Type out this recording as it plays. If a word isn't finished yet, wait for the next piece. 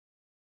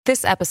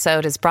This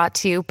episode is brought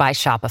to you by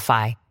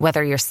Shopify.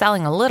 Whether you're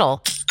selling a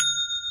little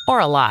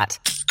or a lot,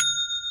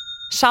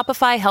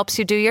 Shopify helps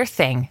you do your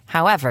thing,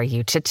 however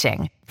you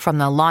cha-ching. From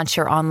the launch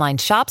your online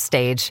shop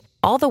stage,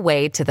 all the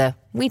way to the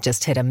we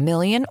just hit 1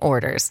 million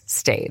orders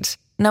stage.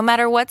 No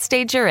matter what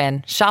stage you're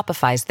in,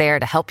 Shopify's there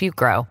to help you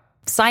grow.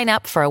 Sign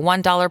up for a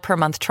 $1 per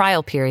month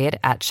trial period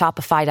at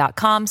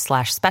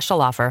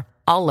shopify.com/special offer,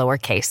 all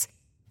lowercase.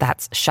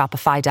 That's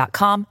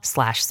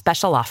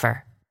shopify.com/special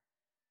offer.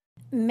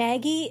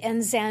 Maggie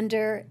and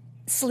Xander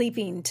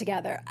sleeping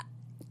together.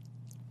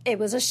 It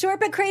was a short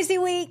but crazy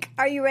week.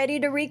 Are you ready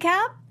to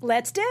recap?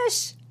 Let's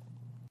dish.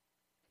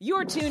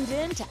 You're tuned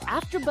in to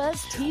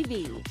AfterBuzz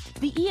TV,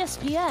 the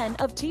ESPN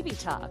of TV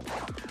talk.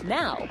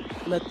 Now,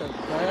 let the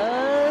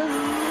buzz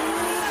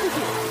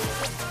begin.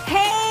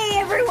 Hey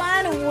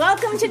everyone,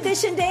 welcome to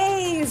Dishin'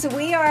 Days.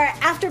 We are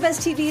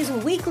AfterBuzz TV's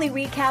weekly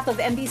recap of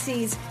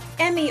NBC's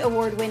Emmy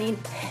Award-winning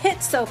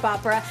hit soap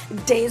opera,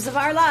 Days of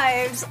Our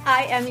Lives.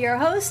 I am your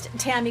host,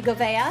 Tammy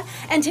Govea,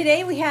 and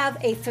today we have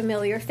a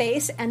familiar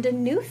face and a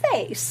new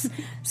face.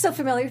 So,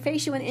 familiar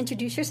face, you want to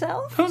introduce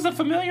yourself? Who's the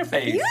familiar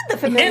face? You're the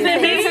familiar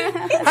Is face. it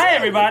me? Hi,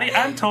 everybody.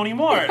 I'm Tony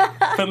Moore.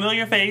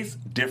 Familiar face,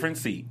 different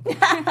seat.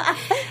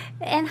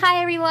 And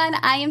hi, everyone.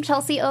 I am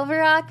Chelsea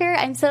Overrocker.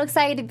 I'm so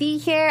excited to be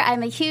here.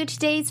 I'm a huge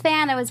Days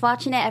fan. I was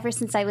watching it ever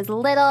since I was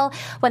little.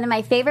 One of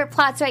my favorite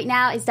plots right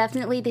now is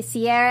definitely the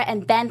Sierra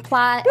and Ben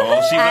plot.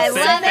 Oh, she's a Sin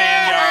love fan,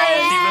 it.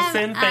 y'all. She's a I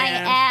Sin am.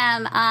 fan.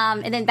 I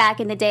am. And then back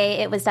in the day,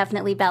 it was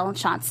definitely Belle and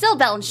Sean. Still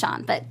Belle and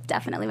Sean, but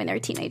definitely when they were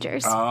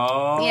teenagers.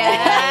 Oh.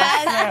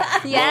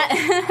 Yes. Yeah.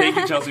 Thank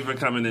you, Chelsea, for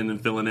coming in and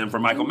filling in for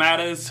Michael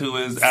Mattis, who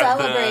is at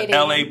the Celebrating.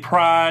 LA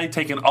Pride,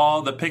 taking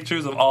all the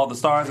pictures of all the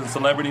stars and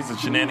celebrities and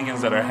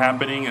shenanigans that are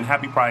happening. And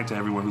happy Pride to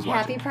everyone who's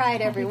watching. Happy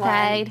Pride, everyone.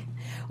 Pride.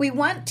 We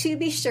want to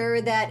be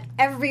sure that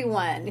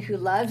everyone who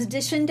loves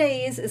Dishin'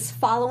 Days is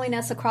following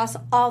us across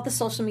all the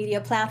social media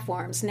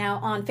platforms. Now,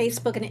 on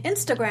Facebook and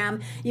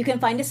Instagram, you can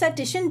find us at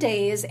Dishin'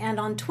 Days,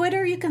 and on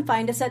Twitter, you can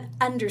find us at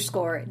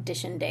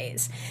 _Dishin'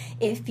 Days.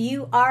 If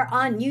you are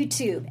on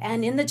YouTube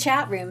and in the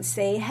chat room,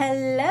 say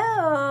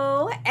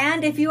hello.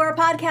 And if you are a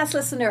podcast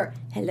listener,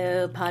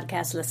 hello,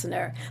 podcast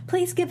listener.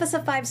 Please give us a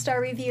 5-star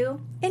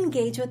review,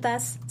 engage with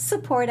us,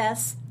 support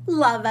us,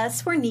 love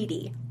us. We're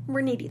needy.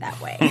 We're needy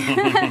that way.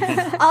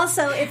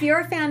 Also, if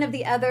you're a fan of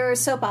the other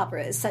soap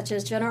operas, such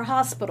as General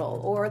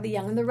Hospital or The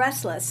Young and the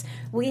Restless,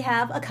 we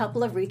have a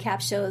couple of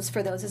recap shows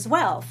for those as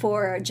well.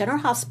 For General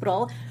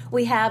Hospital,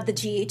 we have the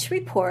GH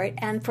Report,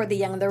 and for The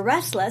Young and the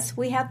Restless,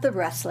 we have The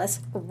Restless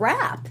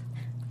Wrap.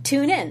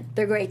 Tune in.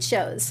 They're great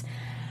shows.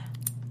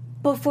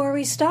 Before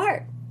we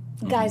start,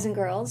 guys and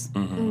girls,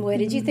 what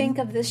did you think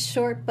of this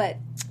short but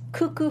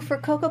cuckoo for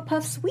Cocoa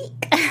Puffs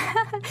week?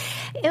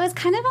 It was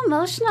kind of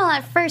emotional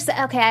at first.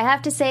 Okay, I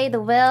have to say the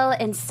Will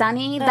and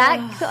Sunny,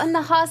 that in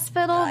the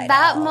hospital,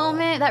 that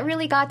moment, that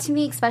really got to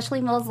me,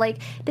 especially Will's like,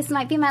 this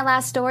might be my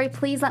last story.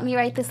 Please let me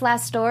write this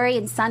last story.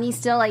 And Sunny's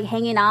still like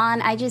hanging on.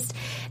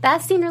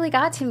 That scene really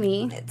got to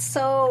me. It's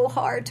so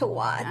hard to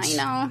watch. I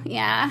know,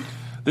 yeah.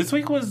 This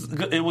week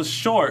was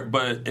short,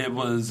 but it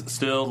was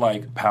still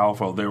like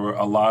powerful. There were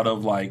a lot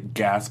of like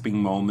gasping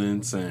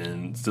moments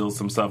and still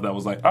some stuff that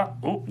was like,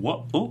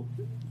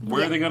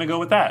 where are they going to go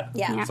with that?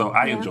 Yeah. So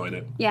I enjoyed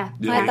it. Yeah.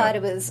 I thought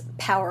it was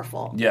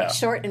powerful. Yeah.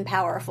 Short and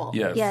powerful.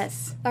 Yes.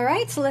 Yes. All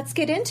right, so let's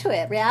get into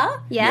it, yeah?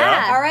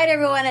 Yeah. All right,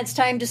 everyone, it's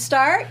time to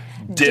start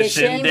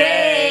Dishin'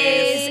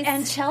 Days.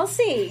 And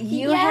Chelsea,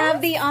 you Yes.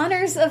 have the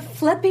honors of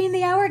flipping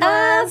the Oh,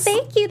 hourglass.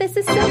 thank you. This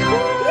is so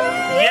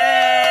cool.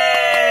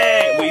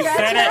 Yay! We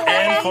said it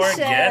and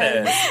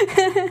forget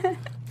it.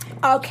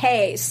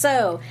 Okay,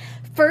 so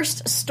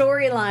first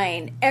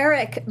storyline,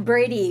 Eric,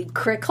 Brady,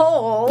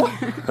 Crickle,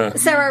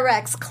 Sarah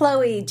Rex,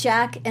 Chloe,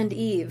 Jack, and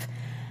Eve.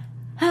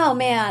 Oh,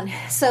 man.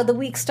 So the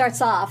week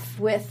starts off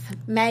with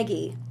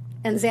Maggie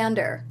and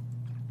Xander.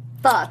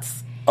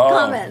 Thoughts?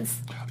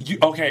 Comments?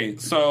 Okay,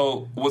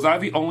 so was I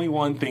the only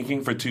one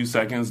thinking for 2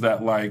 seconds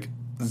that like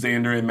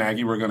Xander and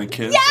Maggie were going to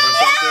kiss or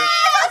something?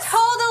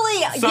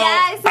 Totally. So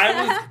yes.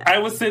 I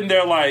was sitting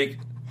there like,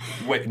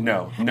 wait,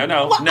 no.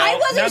 Well, I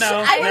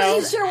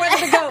wasn't sure whether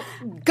to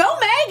go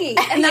Maggie,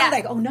 and then I'm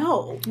like, oh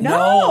no.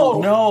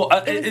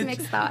 It was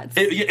mixed thoughts.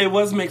 It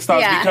was mixed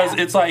thoughts Yeah. because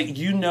it's like,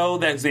 you know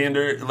that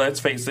Xander, let's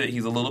face it,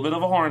 he's a little bit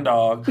of a horn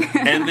dog,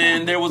 and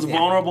then there was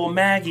vulnerable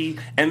Maggie,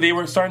 and they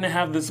were starting to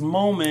have this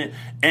moment,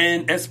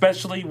 and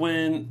especially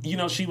when, you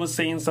know, she was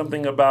saying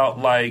something about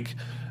like,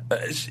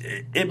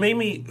 it made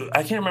me,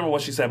 I can't remember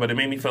what she said, but it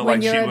made me feel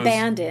When like she you're was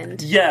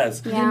abandoned.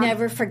 Yes. You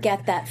never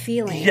forget that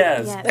feeling.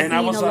 Yes. Yes. And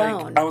Being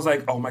alone. I was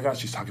like, oh my gosh,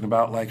 she's talking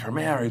about like her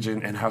marriage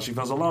and how she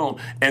feels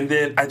alone. And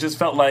then I just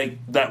felt like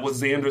that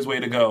was Xander's way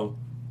to go.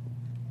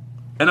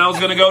 And I was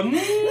going to go, no!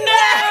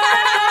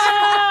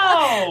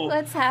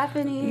 What's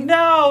happening?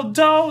 No,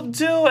 don't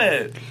do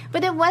it.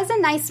 But it was a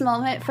nice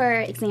moment for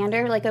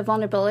Xander, like a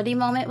vulnerability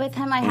moment with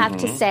him, I have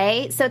to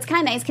say. So it's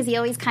kind of nice because he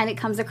always kind of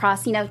comes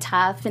across,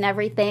 tough and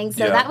everything.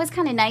 So that was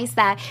kind of nice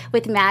that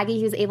with Maggie,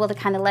 he was able to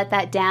kind of let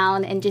that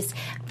down and just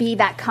be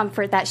that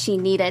comfort that she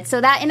needed. So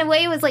that, in a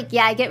way, was like,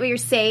 yeah, I get what you're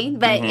saying,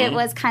 but it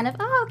was kind of,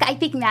 I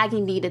think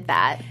Maggie needed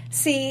that.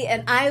 See,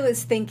 and I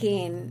was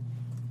thinking,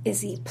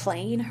 is he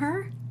playing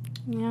her?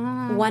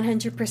 Yeah.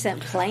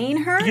 100% playing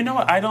her? You know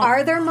what?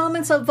 Are there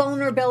moments of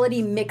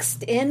vulnerability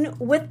mixed in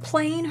with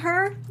playing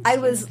her?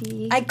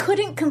 I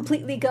couldn't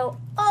completely go,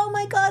 oh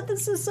my God,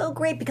 this is so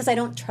great, because I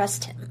don't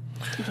trust him.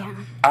 Yeah.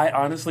 I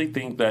honestly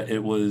think that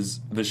it was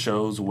the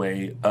show's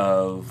way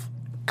of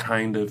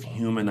kind of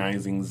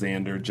humanizing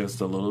Xander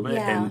just a little bit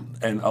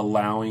and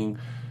allowing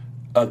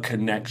a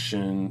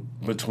connection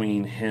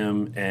between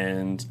him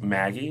and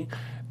Maggie.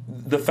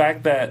 The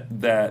fact that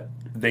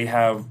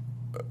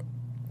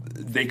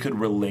they could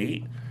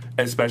relate,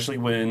 especially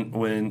when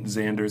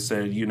Xander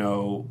said,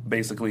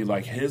 basically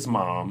like his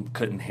mom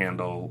couldn't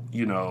handle,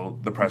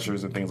 the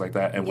pressures and things like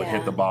that and would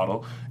hit the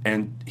bottle,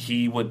 and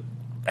he would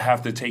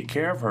have to take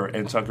care of her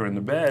and tuck her in the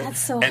bed. That's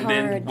so and hard.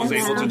 then was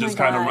able to just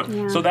God. kind of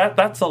run. Yeah. So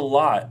that's a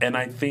lot. And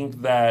I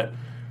think that,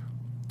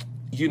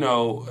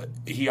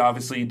 he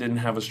obviously didn't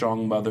have a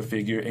strong mother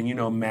figure.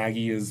 And,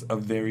 Maggie is a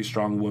very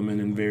strong woman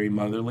and very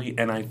motherly.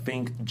 And I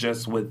think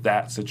just with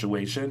that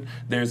situation,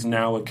 there's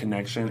now a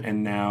connection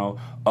and now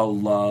a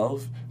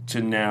love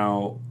to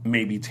now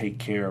maybe take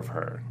care of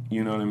her.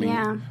 You know what I mean?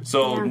 Yeah.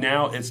 So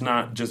now it's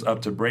not just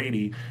up to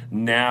Brady.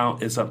 Now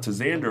it's up to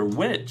Xander,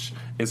 which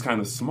is kind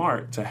of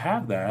smart to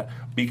have that,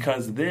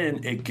 because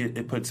then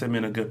it puts him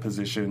in a good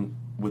position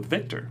with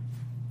Victor.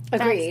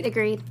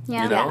 Agreed.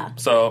 Yeah.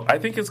 So I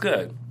think it's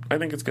good.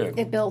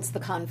 It builds the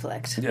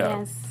conflict. Yeah.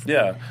 Yes.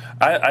 Yeah.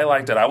 I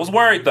liked it. I was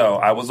worried, though.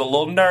 I was a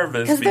little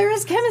nervous. Because there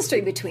is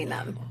chemistry between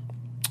them.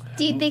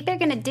 Do you think they're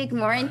going to dig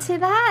more into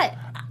that?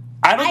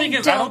 I don't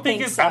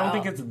think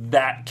it's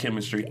that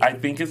chemistry. I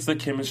think it's the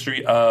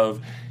chemistry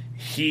of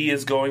he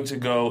is going to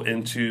go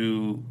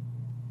into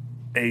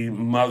a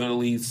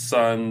motherly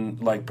son,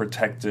 like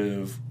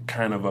protective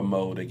kind of a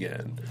mode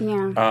again.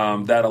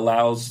 Yeah. That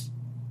allows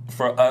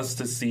for us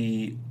to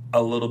see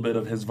a little bit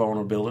of his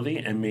vulnerability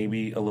and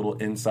maybe a little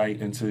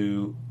insight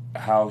into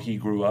how he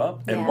grew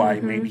up and why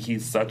maybe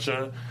he's such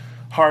a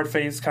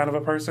hard-faced kind of a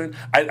person.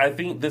 I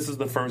think this is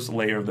the first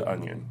layer of the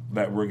onion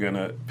that we're going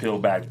to peel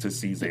back to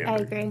see Xander. I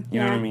agree. You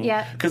know what I mean?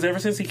 Yeah. Because ever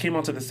since he came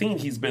onto the scene,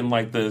 he's been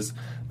like this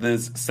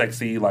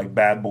sexy, like,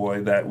 bad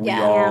boy that we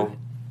all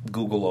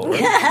Google over.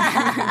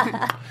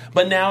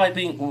 But now I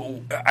think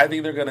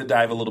they're going to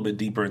dive a little bit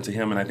deeper into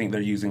him, and I think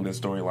they're using this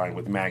storyline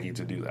with Maggie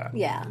to do that.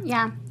 Yeah.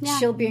 Yeah.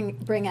 She'll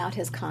bring out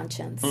his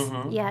conscience.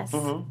 Yes.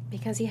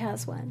 Because he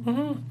has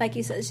one. Like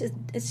you said,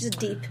 it's just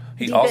deep.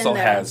 He deep also in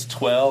there. has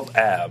 12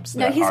 abs.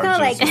 No, that he's are got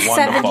like just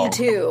wonderful.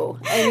 72.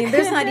 I mean,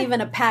 there's not even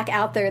a pack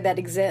out there that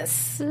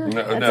exists.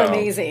 That's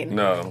amazing.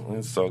 No,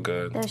 it's so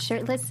good. The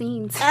shirtless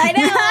scenes. I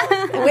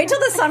know. Wait till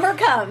the summer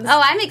comes.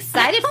 Oh, I'm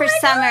excited for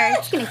summer.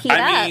 It's going to heat up.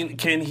 I mean,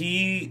 can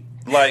he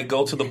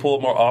go to the pool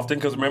more often?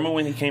 Because remember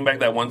when he came back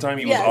that one time,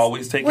 he was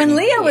always taking... When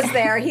Leah was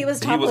there, he was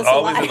topless He was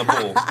always a in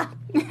lot.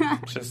 the pool.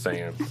 Just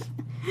saying.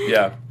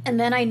 Yeah. And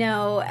then I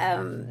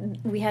know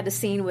we had a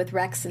scene with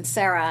Rex and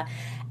Sarah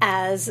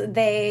as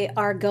they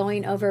are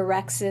going over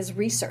Rex's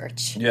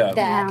research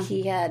that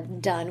he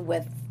had done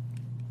with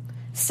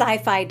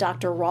sci-fi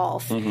Dr.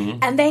 Rolf.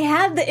 And they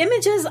had the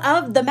images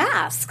of the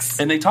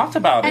masks. And they talked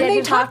about it. And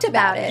they talked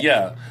about it.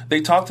 Yeah.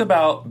 They talked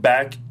about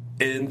back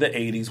in the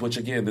 80s, which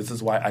again, this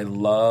is why I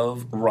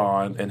love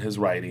Ron and his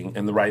writing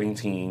and the writing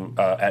team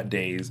at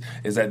Days,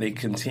 is that they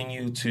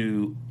continue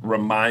to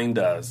remind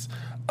us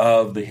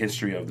of the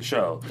history of the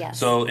show. Yes.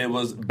 So it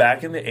was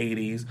back in the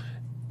 80s,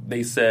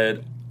 they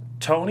said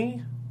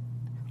Tony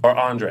or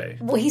Andre?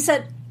 Well, he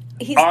said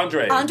he's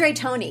Andre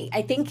Tony.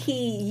 I think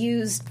he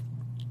used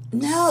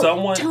Tony. No,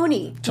 it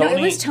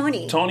was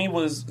Tony. Tony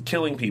was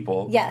killing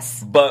people.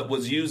 Yes. But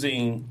was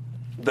using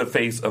the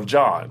face of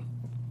John.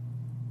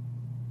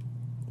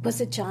 Was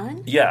it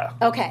John? Yeah.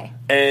 Okay.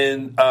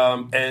 And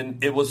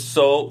it was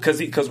so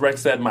because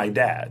Rex said my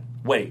dad.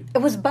 Wait. It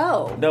was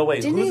Bo. No,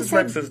 wait. Who's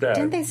Rex's dad?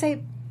 Didn't they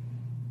say?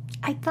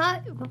 I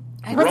thought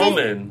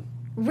Roman.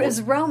 It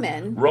was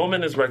Roman.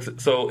 Roman is Rex.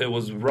 So it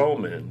was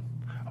Roman.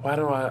 Why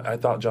don't I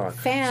thought John?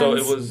 Fans. So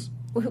it was.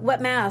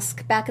 What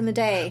mask back in the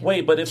day?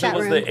 Wait, but if Chat it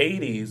was room. the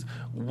 80s,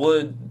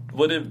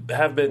 would it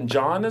have been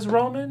John as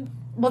Roman?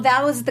 Well,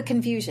 that was the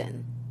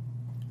confusion.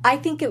 I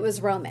think it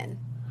was Roman.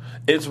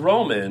 It's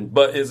Roman,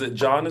 but is it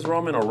John is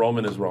Roman or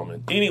Roman is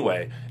Roman?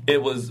 Anyway,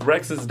 it was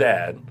Rex's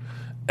dad,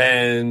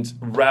 and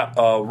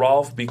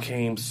Rolf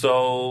became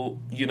so,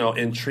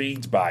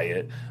 intrigued by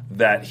it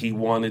that he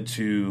wanted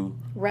to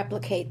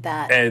replicate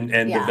that and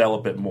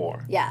develop it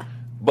more. Yeah.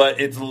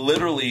 But it's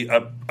literally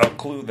a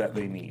clue that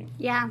they need.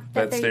 Yeah,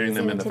 that's they're staring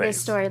them in using the into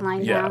face. This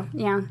storyline now.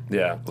 Yeah.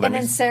 Yeah. And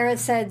then Sarah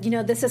said,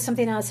 this is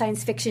something out of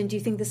science fiction. Do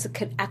you think this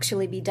could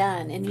actually be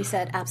done? And he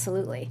said,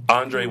 absolutely.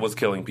 Andre was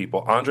killing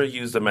people. Andre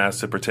used a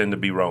mask to pretend to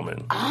be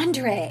Roman.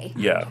 Andre?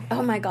 Yeah.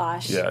 Oh my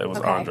gosh. Yeah, it was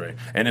Andre.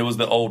 And it was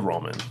the old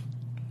Roman.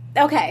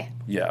 Okay.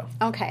 Yeah.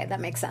 Okay, that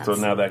makes sense. So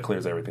now that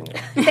clears everything up.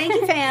 Thank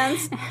you,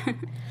 fans.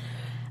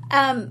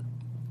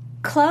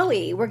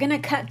 Chloe, we're going to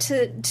cut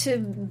to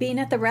being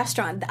at the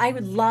restaurant. I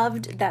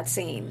loved that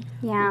scene.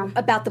 Yeah.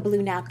 About the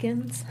blue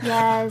napkins.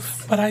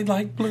 Yes. But I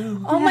like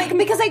blue. Oh my,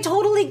 because I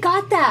totally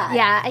got that.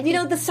 Yeah, You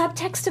know, the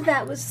subtext of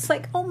that was just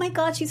like, oh my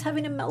God, she's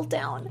having a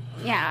meltdown.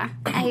 Yeah,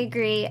 I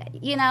agree.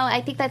 You know,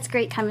 I think that's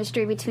great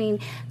chemistry between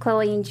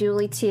Chloe and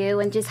Julie, too,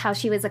 and just how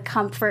she was a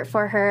comfort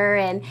for her.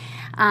 And,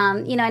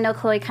 you know, I know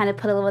Chloe kind of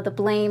put a little bit of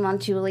blame on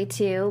Julie,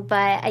 too,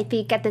 but I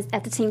think at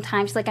the same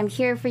time, she's like, I'm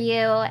here for you.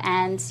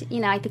 And, you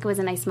know, I think it was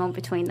a nice moment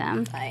between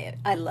them.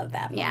 I love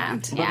that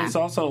moment. But it's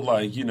also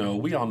like, you know,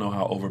 we all know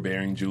how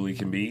overbearing Julie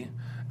can be.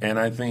 And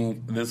I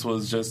think this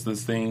was just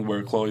this thing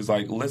where Chloe's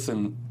like,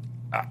 listen,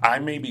 I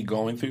may be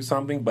going through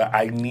something, but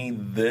I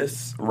need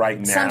this right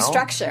now. Some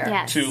structure.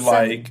 Yes. To, Some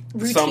like,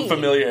 routine. some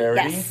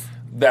familiarity Yes.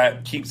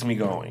 that keeps me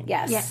going.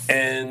 Yes.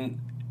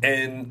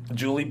 And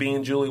Julie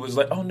being Julie was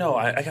like, oh, no,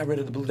 I got rid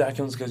of the blue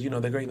documents because, you know,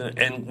 they're great.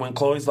 And when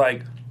Chloe's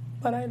like,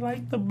 but I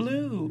like the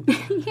blue.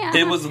 Yeah.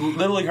 It was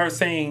literally her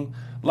saying,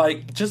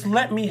 like, just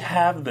let me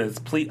have this,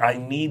 please. I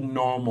need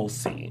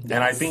normalcy.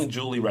 And I think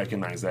Julie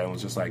recognized that and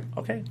was just like,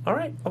 okay, all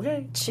right,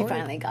 okay. She all right.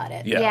 finally got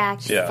it. Yeah,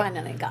 She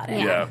finally got it.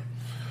 Yeah.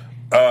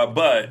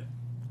 But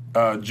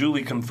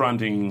Julie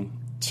confronting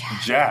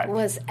Jack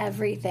Was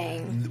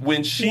everything.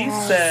 when she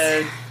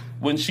said,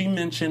 when she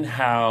mentioned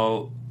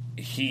how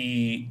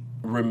he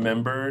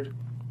remembered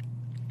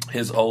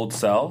his old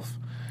self,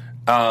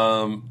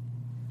 and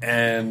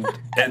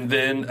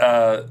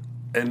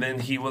then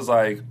he was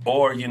like,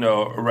 or, you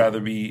know, rather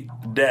be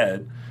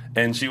dead.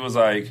 And she was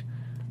like,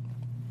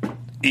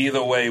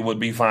 either way would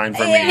be fine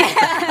for me.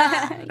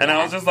 And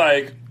I was just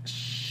like,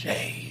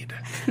 shade.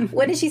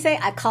 What did she say?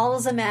 I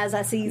calls him as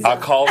I sees him. I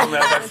called him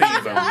as I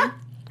see them.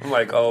 I'm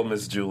like, oh,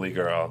 Miss Julie,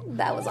 girl.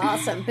 That was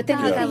awesome. But then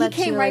I he love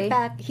came Julie. right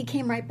back. He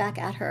came right back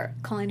at her,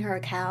 calling her a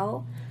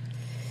cow.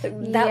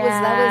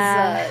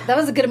 That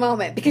was a good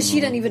moment because she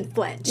didn't even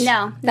flinch.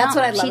 No, that's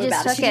what I she love just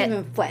about it. took She didn't it.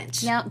 even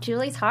flinch. No,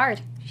 Julie's hard.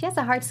 She has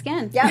a hard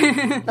skin.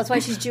 Yeah, that's why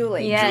she's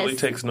Julie. Yes. Julie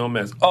takes no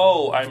mess.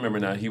 Oh, I remember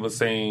now. He was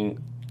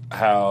saying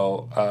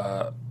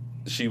how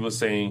she was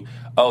saying,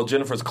 oh,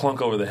 Jennifer's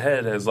clunk over the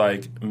head has,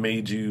 like,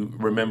 made you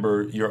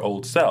remember your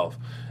old self.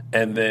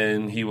 And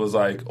then he was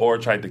like, or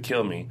tried to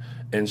kill me.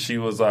 And she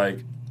was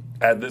like,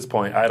 at this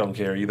point, I don't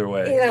care either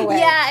way. Either way.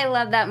 Yeah, I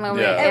love that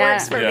moment. Yeah. It Yeah.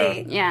 works for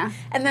me. Yeah.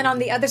 And then on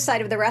the other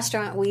side of the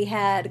restaurant, we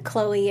had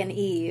Chloe and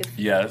Eve.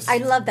 Yes. I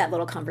love that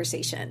little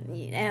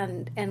conversation.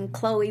 And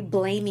Chloe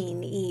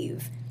blaming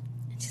Eve.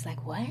 And she's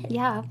like, what?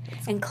 Yeah.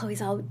 And Chloe's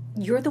all,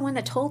 you're the one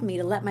that told me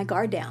to let my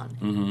guard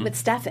down with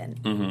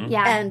Stefan.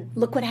 Yeah. And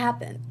look what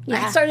happened.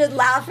 Yeah. I started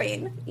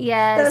laughing.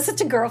 Yes. That was such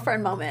a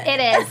girlfriend moment. It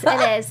is.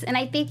 It is. And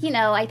I think,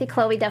 I think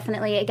Chloe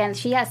definitely, again,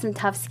 she has some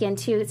tough skin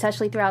too,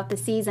 especially throughout the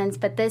seasons.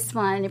 But this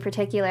one in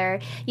particular,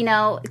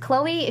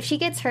 Chloe, if she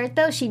gets hurt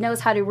though, she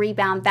knows how to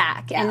rebound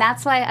back. Yeah. And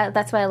that's what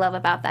I love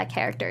about that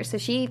character. So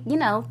she,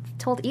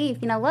 told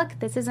Eve, look,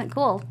 this isn't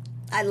cool.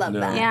 I love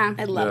that. Yeah.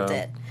 I loved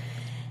Yeah. it.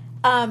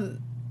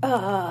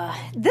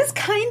 This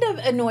kind of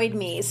annoyed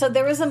me. So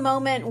there was a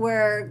moment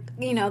where,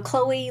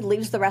 Chloe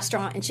leaves the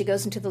restaurant and she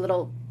goes into the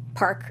little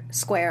park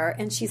square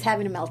and she's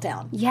having a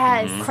meltdown.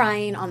 Yes.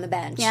 Crying on the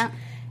bench. Yeah.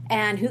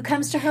 And who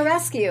comes to her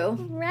rescue?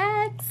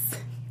 Rex.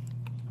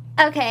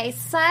 Okay,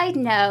 side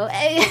note,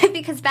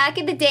 because back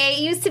in the day,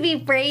 it used to be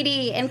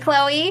Brady and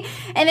Chloe,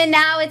 and then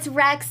now it's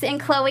Rex and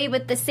Chloe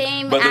with the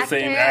same But the actor.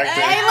 same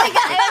actor.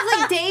 It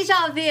was like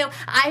deja vu.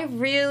 I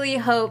really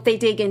hope they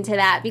dig into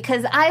that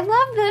because I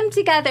love them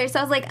together. So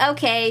I was like,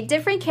 okay,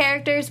 different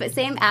characters, but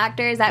same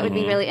actors. That would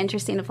be really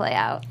interesting to play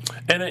out.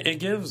 And it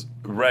gives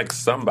Rex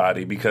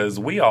somebody because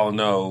we all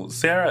know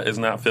Sarah is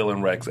not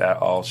feeling Rex at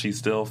all. She's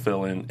still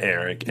feeling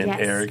Eric, and Yes.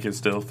 Eric is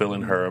still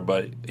feeling her,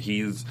 but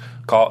he's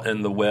caught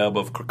in the web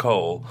of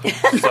Cole.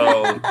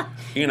 So,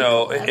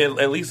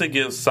 at least it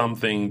gives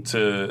something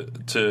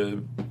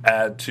to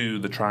add to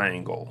the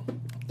triangle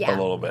Yeah. a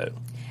little bit.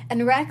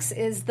 And Rex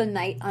is the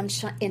knight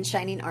in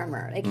shining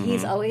armor. Like,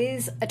 he's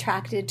always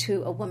attracted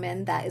to a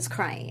woman that is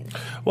crying.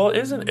 Well,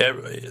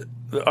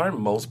 aren't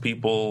most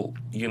people,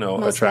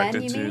 Most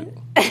attracted men, you to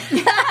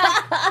mean?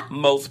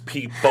 most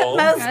people?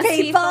 Most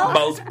people?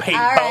 Most people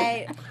All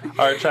right.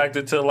 are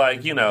attracted to, like,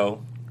 I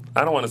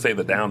don't want to say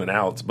the down and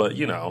outs, but,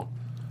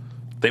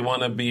 they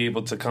want to be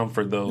able to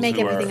comfort those Make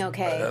who everything are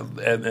okay.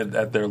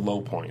 at their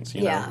low points,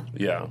 you Yeah. know?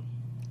 Yeah.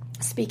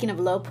 Speaking of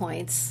low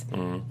points,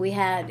 we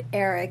had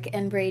Eric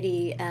and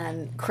Brady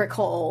and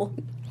Cole.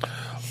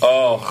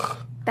 Oh,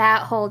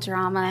 That whole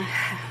drama.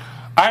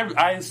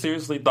 I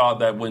seriously thought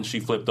that when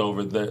she flipped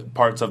over, the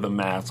parts of the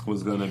mask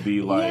was going to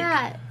be, like,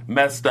 Yeah.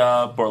 messed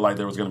up or, like,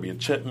 there was going to be a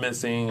chip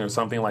missing or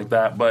something like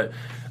that. But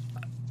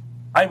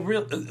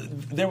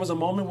there was a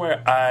moment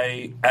where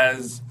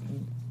as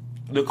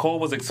Nicole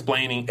was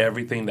explaining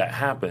everything that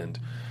happened,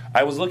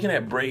 I was looking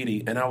at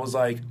Brady and I was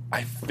like,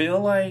 I feel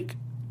like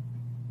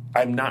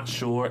I'm not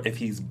sure if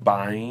he's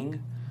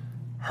buying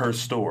her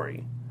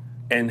story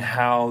and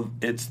how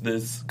it's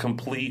this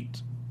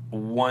complete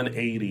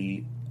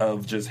 180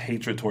 of just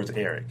hatred towards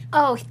Eric.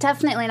 Oh,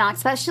 definitely not.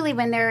 Especially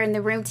when they're in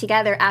the room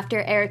together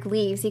after Eric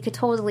leaves. You could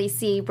totally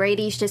see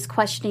Brady's just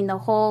questioning the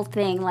whole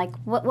thing. Like,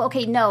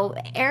 okay, no,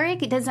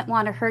 Eric doesn't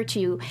want to hurt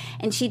you.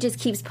 And she just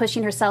keeps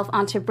pushing herself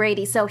onto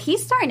Brady. So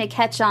he's starting to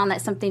catch on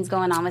that something's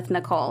going on with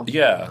Nicole.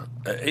 Yeah.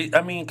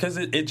 I mean, because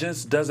it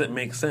just doesn't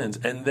make sense.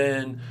 And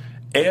then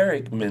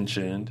Eric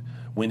mentioned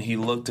when he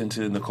looked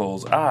into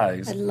Nicole's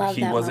eyes, he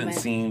wasn't moment.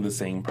 Seeing the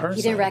same person.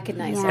 He didn't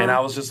recognize her. And I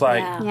was just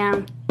like,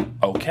 Yeah.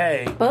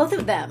 okay. Both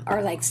of them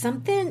are like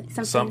something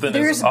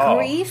There's is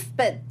grief,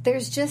 but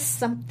there's just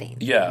something.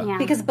 Yeah.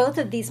 Because both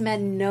of these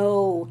men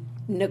know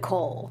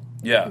Nicole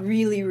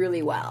really,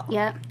 really well.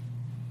 Yep.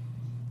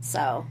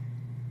 So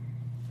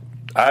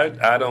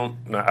I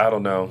don't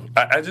know.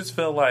 I just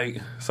feel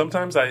like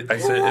sometimes I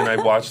sit and I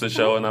watch the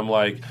show and I'm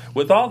like,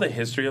 with all the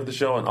history of the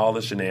show and all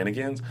the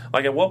shenanigans,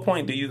 like at what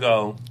point do you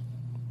go,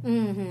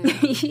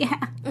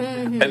 Yeah.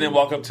 and then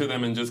walk up to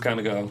them and just kind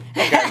of go,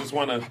 okay, I just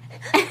want to,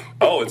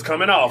 oh, it's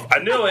coming off. I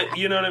knew it.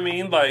 You know what I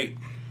mean? Like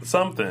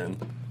something.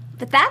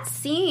 But that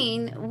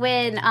scene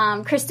when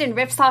Kristen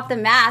rips off the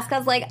mask, I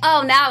was like,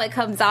 oh, now it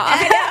comes off.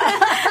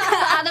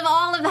 Out of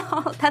all of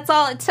them, that's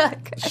all it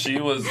took. She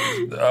was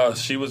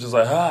just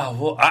like,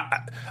 well,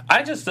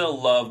 I just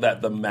still love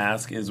that the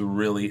mask is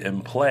really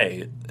in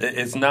play.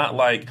 It's not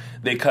like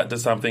they cut to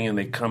something and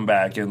they come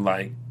back and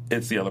like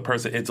it's the other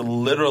person. It's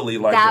literally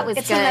like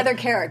it's another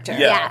character.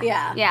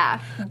 Yeah.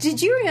 Did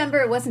you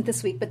remember, it wasn't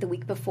this week, but the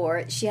week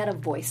before, she had a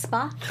voice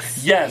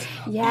box? Yes.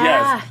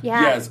 Yeah.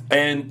 Yes.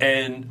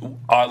 And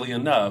oddly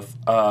enough,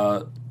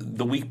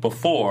 the week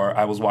before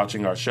I was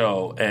watching our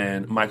show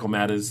and Michael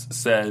Mattis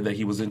said that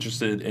he was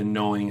interested in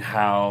knowing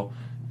how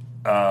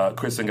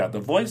Kristen got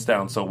the voice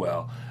down so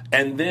well.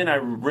 And then I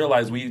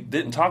realized we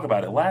didn't talk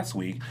about it last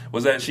week,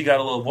 was that she got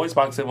a little voice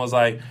box and was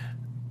like,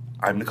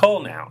 I'm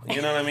Nicole now. You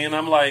know what I mean?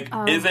 I'm like,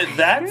 is it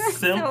that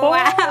simple?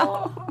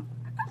 Wow.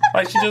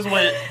 Like she just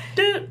went,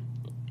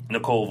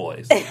 Nicole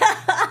voice.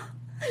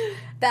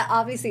 That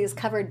obviously is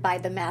covered by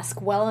the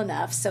mask well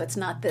enough, so it's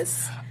not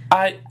this...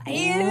 It's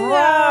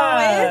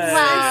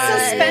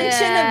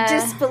suspension of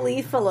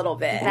disbelief a little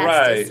bit.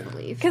 That's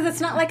disbelief. Because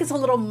it's not like it's a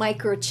little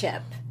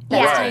microchip.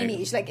 That's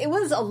tiny. Like, it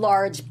was a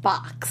large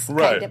box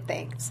kind of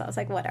thing. So I was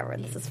like, whatever,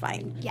 this is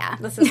fine. Yeah.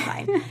 This is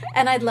fine.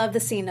 And I love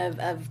the scene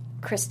of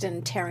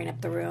Kristen tearing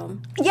up the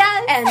room.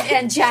 Yes.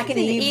 And Jack and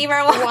Eve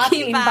are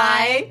walking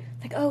by.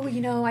 Like, oh,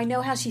 I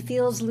know how she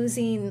feels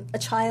losing a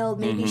child.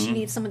 Maybe she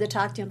needs someone to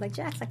talk to. I'm like,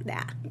 Jack's like,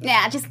 nah.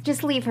 Yeah,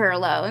 just leave her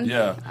alone.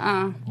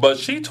 Yeah. But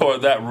she tore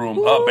that room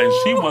up and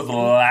she was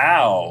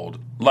loud.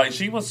 Like,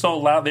 she was so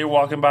loud. They were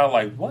walking by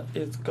like, what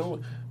is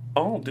going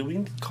oh, do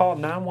we call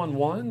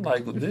 911?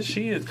 Like, this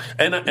she is.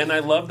 And I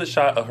love the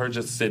shot of her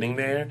just sitting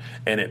there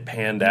and it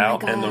panned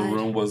out and the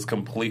room was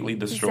completely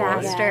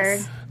destroyed. Disaster.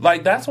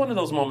 Like, that's one of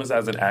those moments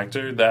as an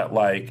actor that,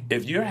 like,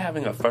 if you're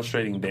having a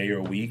frustrating day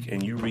or week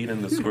and you read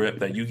in the script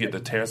that you get to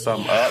tear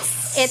something up,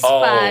 it's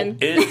fun.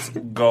 It's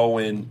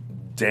going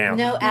down.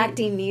 No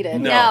acting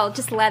needed. No,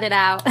 just let it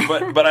out.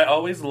 But I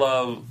always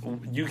love,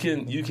 you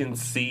can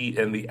see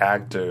in the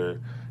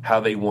actor how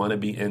they want to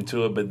be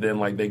into it, but then,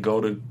 like, they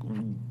go to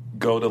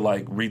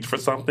like reach for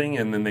something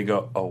and then they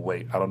go, oh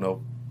wait, I don't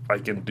know if I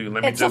can do,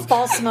 let me it's just, a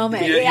false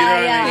moment.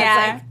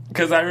 Yeah.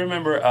 Because I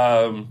remember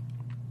a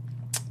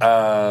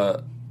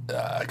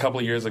couple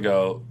of years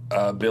ago,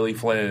 Billy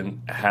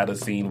Flynn had a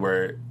scene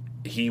where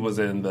he was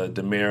in the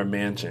DeMera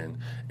mansion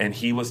and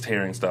he was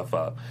tearing stuff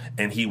up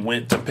and he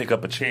went to pick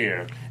up a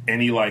chair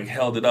and he like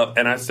held it up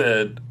and I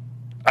said,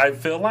 I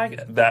feel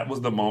like that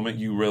was the moment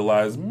you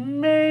realized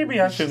maybe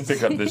I shouldn't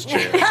pick up this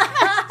chair.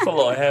 It's a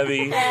little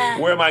heavy.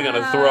 Where am I going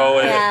to throw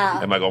it?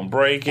 Am I going to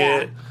break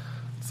it?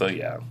 So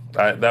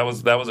that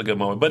was a good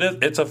moment.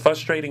 But it's a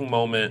frustrating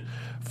moment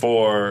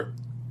for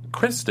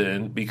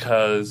Kristen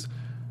because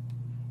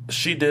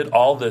she did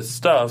all this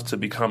stuff to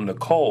become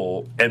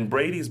Nicole, and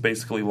Brady's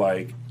basically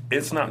like,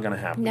 it's not going to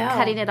happen. No.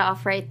 Cutting it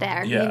off right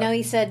there. Yeah.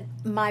 He said,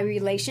 my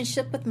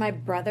relationship with my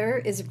brother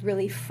is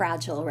really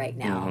fragile right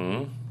now.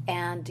 Mm-hmm.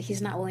 And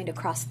he's not willing to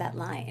cross that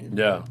line.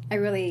 Yeah.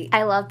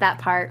 I love that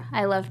part.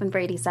 I loved when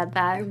Brady said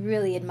that. I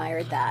really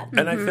admired that.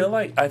 And I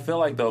feel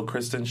like though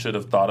Kristen should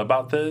have thought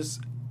about this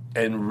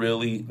and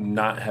really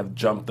not have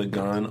jumped the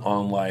gun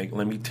on like,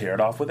 let me tear it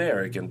off with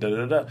Eric and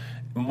da-da-da.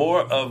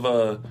 More of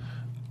a,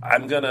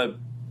 I'm going to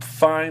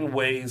find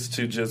ways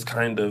to just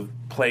kind of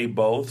play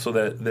both so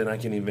that then I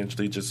can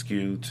eventually just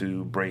skew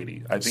to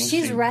Brady. I think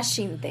she's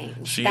rushing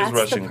things. That's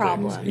rushing the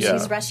problem. Things. Yeah.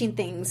 She's rushing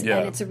things,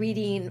 and it's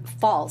reading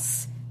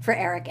false for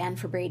Eric and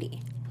for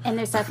Brady. And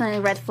there's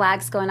definitely red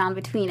flags going on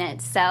between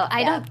it. So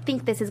I don't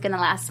think this is going to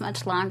last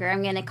much longer.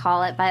 I'm going to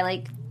call it by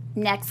like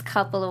next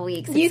couple of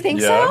weeks. You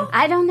think so?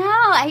 I don't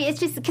know.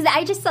 It's just because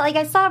I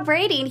saw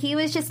Brady and he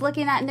was just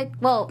looking at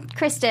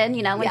Kristen,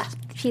 when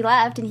she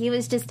left, and he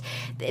was just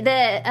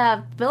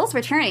the Bills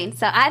were turning.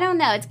 So I don't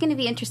know. It's going to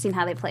be interesting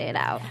how they play it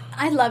out.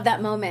 I love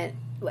that moment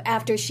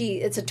after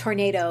it's a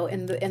tornado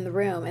in the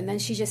room, and then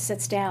she just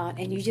sits down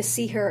and you just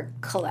see her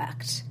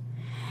collect.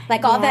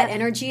 Like all that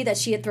energy that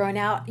she had thrown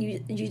out, you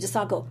just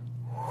all go,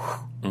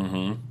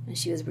 And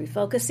she was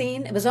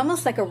refocusing. It was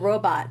almost like a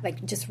robot,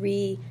 like just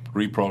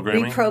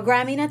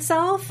reprogramming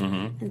itself.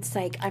 And it's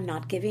like, I'm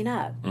not giving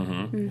up.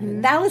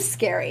 And that was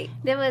scary.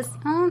 It was,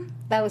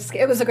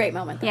 It was a great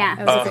moment, though. yeah,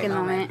 it was a good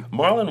moment.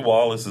 Marlon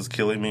Wallace is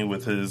killing me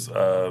with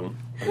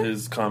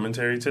his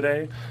commentary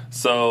today.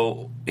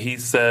 So he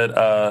said,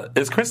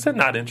 "Is Kristen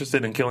not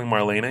interested in killing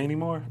Marlena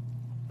anymore?"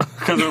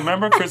 Because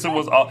remember, Kristen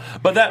was all,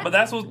 but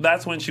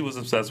that's when she was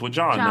obsessed with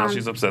John. Now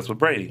she's obsessed with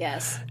Brady.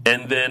 Yes.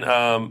 And then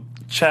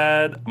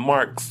Chad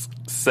Marks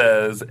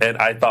says, and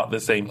I thought the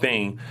same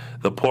thing.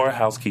 The poor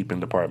housekeeping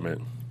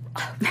department.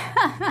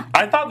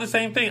 I thought the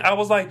same thing. I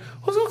was like,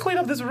 who's gonna clean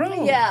up this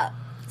room? Yeah.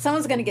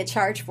 Someone's going to get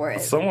charged for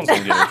it. Someone's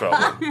going to get in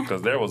trouble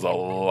because there was a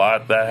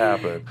lot that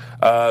happened.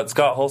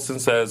 Scott Holston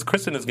says,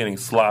 Kristen is getting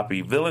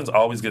sloppy. Villains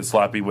always get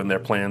sloppy when their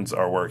plans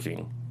are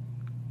working.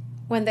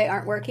 When they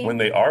aren't working? When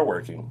they are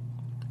working.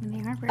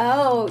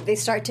 Oh, they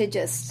start to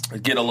just...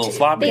 Get a little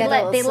sloppy. They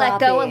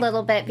let go a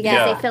little bit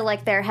because they feel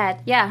like they're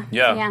ahead. Yeah.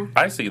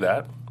 I see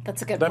that.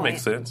 That's a good point. That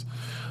makes sense.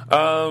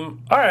 All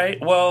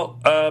right. Well,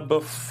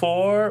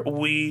 before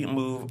we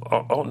move...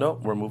 Oh, no.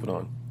 We're moving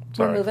on.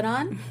 Sorry. We're moving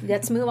on?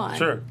 Let's move on.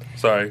 Sure.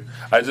 Sorry.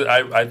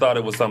 I thought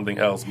it was something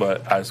else,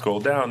 but I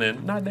scrolled down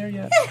and not there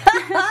yet.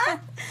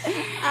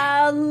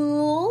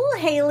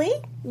 Haley,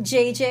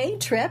 JJ,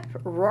 Trip,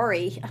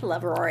 Rory. I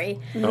love Rory.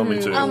 Oh,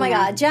 me too. Oh, my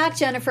God. Jack,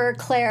 Jennifer,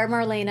 Claire,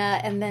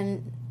 Marlena, and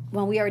then,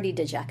 well, we already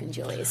did Jack and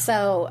Julie.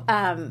 So,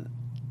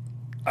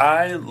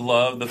 I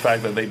love the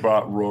fact that they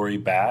brought Rory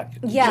back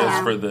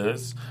just for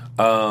this.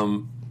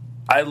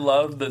 I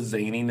love the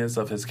zaniness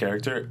of his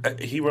character.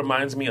 He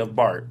reminds me of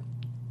Bart.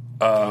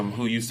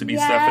 Who used to be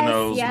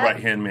Stefano's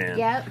right-hand man.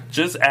 Yep.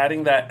 Just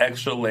adding that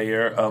extra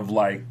layer of,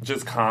 like,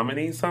 just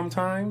comedy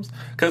sometimes.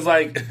 Because,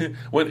 like,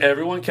 when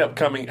everyone kept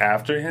coming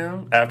after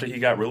him, after he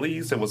got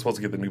released and was supposed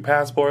to get the new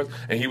passports,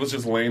 and he was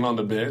just laying on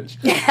the bench.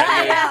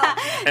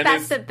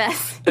 That's the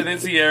best. And then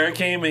Sierra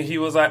came, and he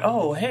was like,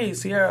 oh, hey,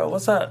 Sierra,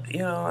 what's up? You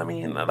know, I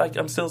mean, like,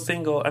 I'm still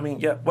single. I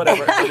mean, yeah,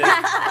 whatever.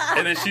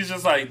 And then she's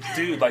just like,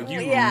 dude, like, you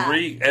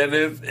reek. And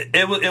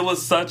it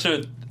was such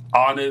a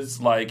honest,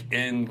 like,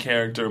 in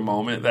character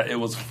moment that it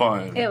was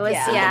fun. It was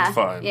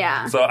fun.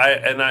 Yeah. So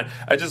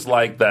I just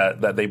like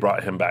that they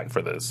brought him back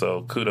for this.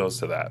 So kudos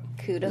to that.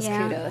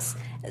 Kudos.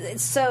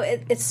 So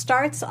it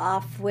starts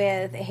off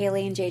with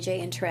Haley and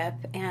JJ and Trip,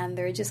 and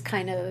they're just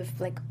kind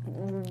of like,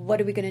 what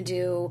are we going to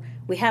do?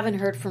 We haven't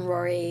heard from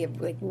Rory.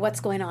 Like, what's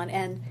going on?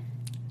 And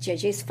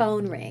JJ's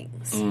phone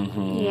rings.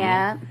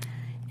 Yeah.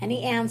 And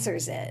he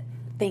answers it,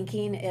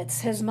 thinking it's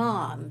his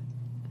mom.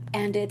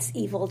 And it's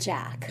evil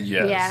Jack.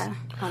 Yes. Yeah.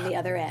 On the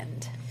other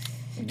end.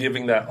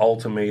 Giving that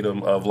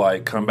ultimatum of,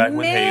 like, come back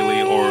with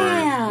Haley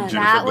or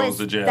Jennifer goes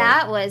to jail.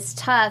 That was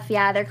tough.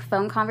 Yeah, their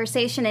phone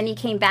conversation, and he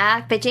came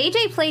back. But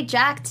JJ played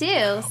Jack,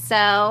 too,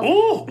 so...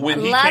 Ooh!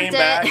 When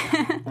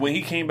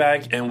he came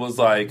back and was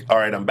like, all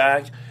right, I'm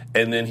back.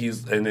 And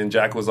then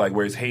Jack was like,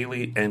 where's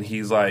Haley? And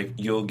he's like,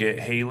 you'll get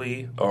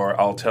Haley or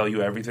I'll tell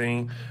you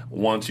everything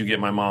once you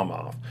get my mom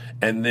off.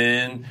 And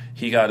then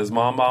he got his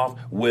mom off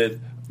with...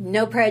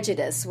 No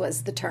prejudice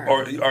was the term.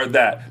 Or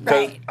that.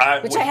 Right.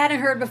 Which I hadn't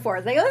heard before.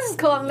 Like, oh, this is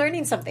cool. I'm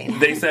learning something.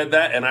 They said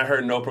that, and I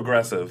heard no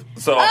progressive.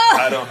 So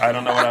I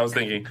don't know what I was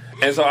thinking.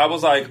 And so I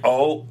was like,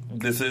 oh,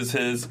 this is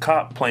his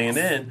cop playing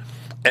in.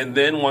 And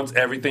then once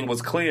everything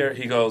was clear,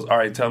 he goes, all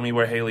right, tell me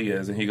where Haley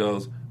is. And he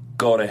goes,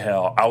 go to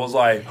hell. I was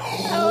like,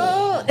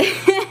 oh.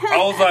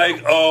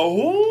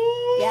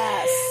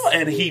 Yes.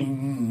 And he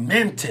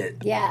meant it.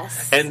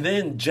 Yes. And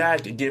then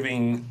Jack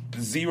giving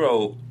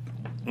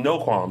no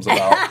qualms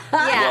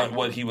about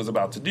what he was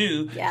about to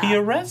do. Yeah. He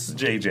arrests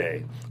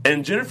JJ.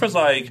 And Jennifer's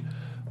like,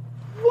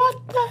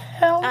 what the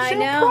hell is your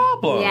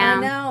problem? Yeah. I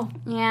know.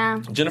 Yeah.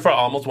 Jennifer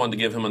almost wanted to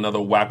give him another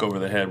whack over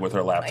the head with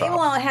her laptop.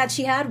 Well, had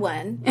she had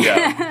one.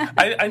 Yeah.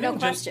 I no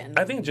question.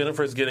 I think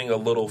Jennifer's getting a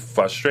little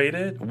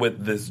frustrated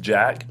with this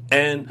Jack.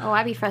 And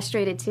I'd be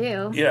frustrated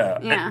too.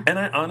 Yeah. And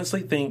I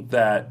honestly think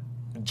that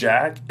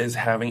Jack is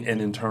having an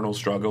internal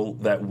struggle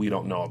that we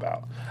don't know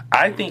about.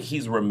 I think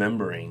he's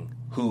remembering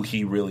who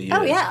he really is.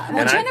 Oh, yeah.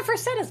 Well, Jennifer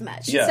said as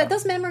much. She said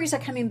those memories are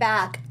coming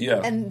back,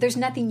 and there's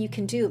nothing you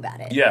can do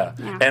about it. Yeah.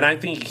 And I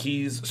think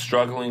he's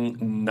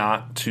struggling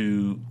not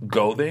to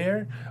go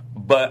there.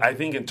 But I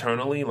think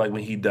internally, like,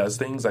 when he does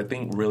things, I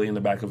think really in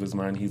the back of his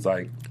mind, he's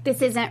like...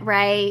 This isn't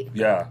right.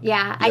 Yeah.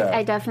 Yeah,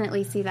 I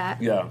definitely see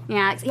that. Yeah.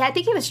 Yeah, I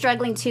think he was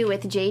struggling, too,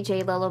 with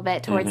JJ a little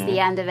bit towards the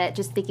end of it,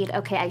 just thinking,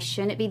 okay, I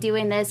shouldn't be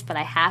doing this, but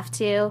I have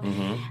to.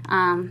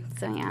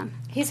 So, yeah.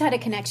 He's had a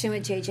connection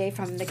with JJ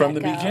from the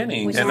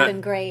beginning. Which has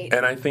been great.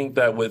 And I think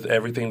that with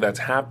everything that's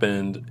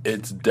happened,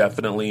 it's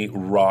definitely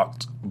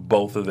rocked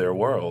both of their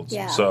worlds.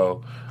 Yeah.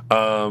 So,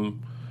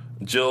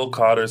 Jill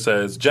Cotter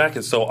says, Jack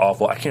is so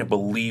awful. I can't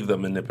believe the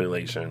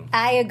manipulation.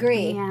 I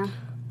agree.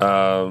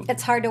 Yeah.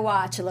 It's hard to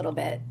watch a little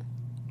bit.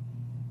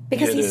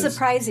 Because he's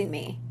surprising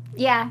me.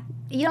 Yeah.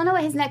 You don't know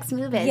what his next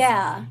move is.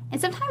 Yeah. And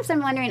sometimes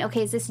I'm wondering,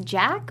 okay, is this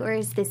Jack or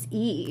is this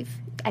Eve?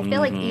 I feel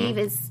like Eve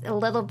is a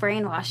little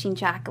brainwashing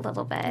Jack a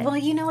little bit. Well,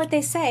 you know what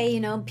they say,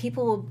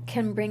 people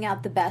can bring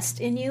out the best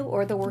in you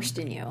or the worst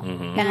in you.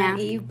 And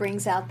Eve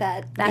brings out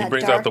that He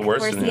brings dark, out the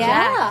worst in you.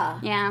 Yeah.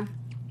 Yeah.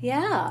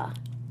 Yeah.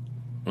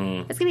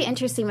 It's going to be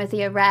interesting with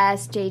the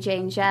arrest, JJ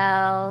and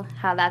Jell,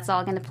 how that's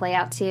all going to play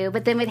out too.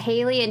 But then with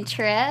Haley and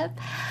Trip,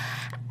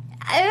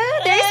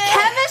 there's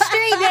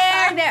chemistry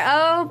there.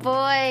 Oh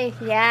boy.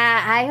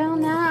 Yeah, I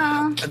don't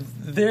know.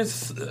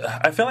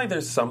 I feel like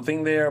there's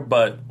something there,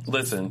 but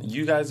listen,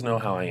 you guys know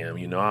how I am.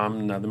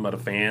 I'm nothing but a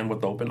fan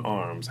with open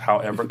arms.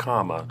 However,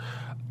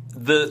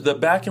 the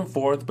back and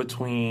forth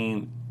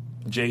between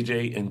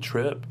JJ and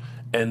Trip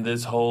and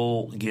this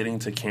whole getting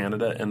to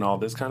Canada and all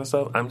this kind of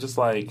stuff, I'm just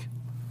like,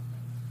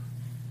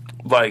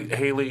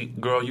 Haley,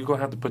 girl, you're going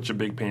to have to put your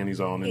big panties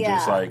on and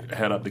just,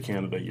 head up to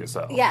Canada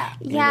yourself. Yeah.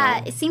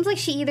 Yeah, it seems like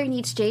she either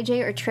needs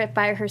JJ or Trip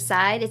by her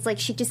side. It's like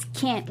she just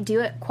can't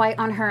do it quite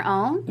on her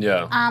own.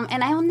 Yeah.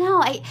 And I don't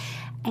know.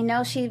 I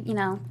know she,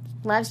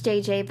 loves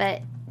JJ,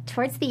 but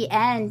towards the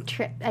end,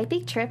 I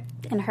think Trip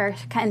and her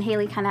and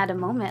Haley kind of had a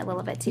moment a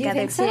little bit together,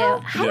 think so?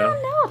 too. I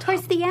don't know.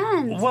 Towards the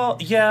end. Well,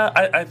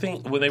 yeah, I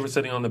think when they were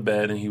sitting on the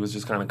bed and he was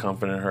just kind of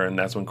comforting her, and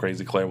that's when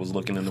Crazy Claire was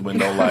looking in the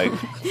window like...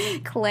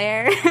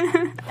 Claire.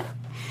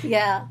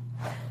 Yeah.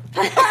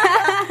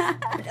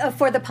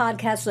 For the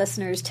podcast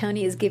listeners,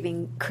 Tony is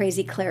giving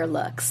Crazy Claire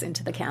looks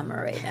into the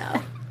camera right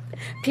now.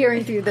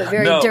 Peering through the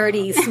very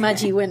dirty,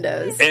 smudgy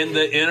windows. And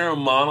the inner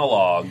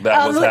monologue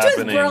that was which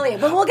happening. was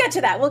brilliant. But we'll get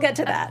to that. We'll get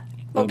to that.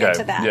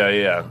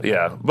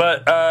 Yeah.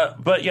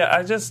 But yeah,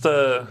 I just,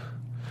 I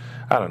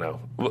don't know.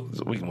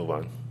 We can move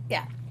on.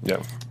 Yeah.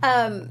 Yeah.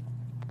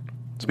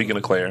 Speaking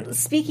of Claire.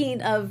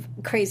 Speaking of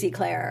Crazy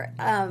Claire,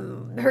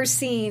 her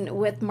scene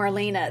with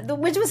Marlena,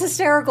 which was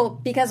hysterical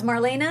because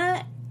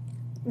Marlena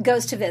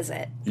goes to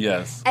visit.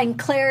 Yes. And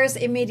Claire's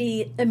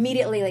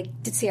immediately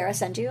like, did Sierra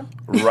send you?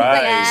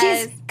 Right.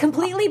 She's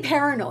completely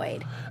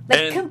paranoid.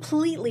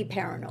 Completely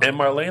paranoid. And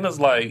Marlena's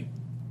like,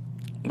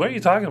 what are you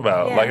talking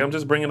about? Yeah. Like, I'm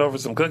just bringing over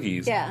some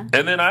cookies. Yeah.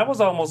 And then I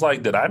was almost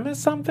like, did I miss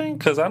something?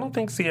 Because I don't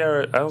think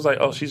Sierra, I was like,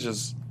 oh, she's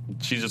just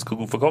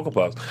cuckoo for Cocoa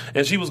Puffs.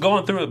 And she was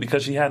going through it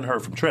because she hadn't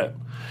heard from Trip.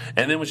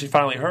 And then when she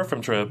finally heard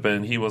from Trip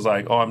and he was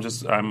like, oh,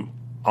 I'm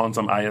on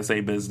some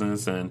ISA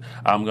business and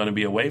I'm going to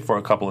be away for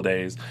a couple of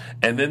days.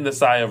 And then the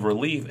sigh of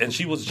relief. And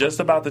she was just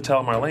about to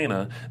tell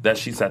Marlena that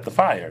she set the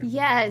fire.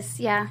 Yes,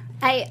 yeah.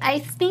 I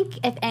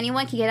think if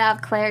anyone could get out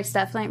of Claire, it's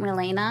definitely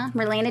Marlena.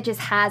 Marlena just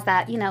has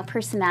that,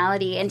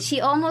 personality. And she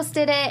almost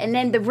did it. And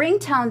then the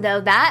ringtone, though,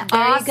 that there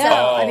awesome. You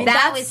go. I mean,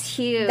 that was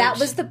huge. That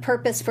was the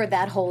purpose for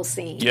that whole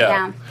scene.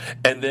 Yeah.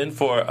 And then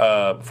for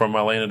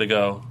Marlena to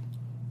go,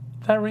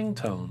 that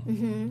ringtone.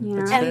 Mm-hmm.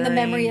 Yeah. And the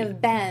memory of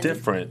Ben.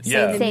 Different.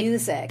 The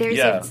music. There's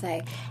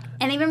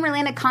and even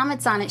Marlena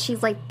comments on it.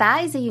 She's like,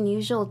 that is a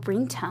unusual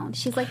ringtone.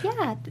 She's like,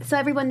 yeah, so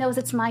everyone knows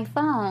it's my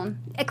phone.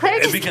 And Claire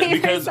just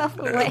gave herself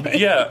away.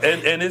 Yeah,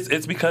 and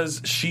it's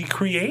because she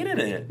created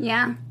it.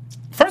 Yeah.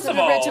 First of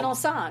all, original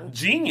song.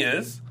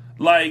 Genius.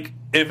 Like,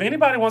 if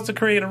anybody wants to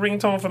create a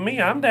ringtone for me,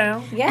 I'm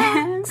down.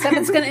 Yeah. Except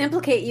it's going to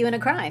implicate you in a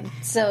crime.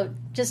 So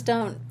just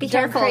don't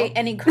create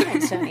any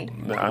crimes, Tony.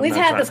 No, We've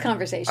had this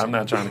conversation. I'm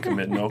not trying to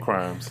commit no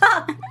crimes.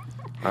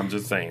 I'm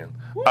just saying.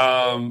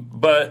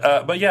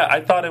 But yeah,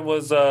 I thought it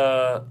was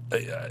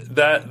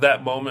that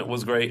moment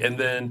was great. And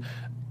then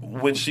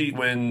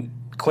when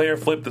Claire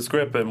flipped the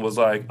script and was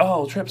like,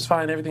 "Oh, Trip's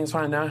fine, everything's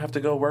fine. Now I have to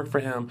go work for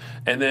him."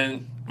 And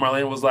then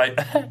Marlena was like,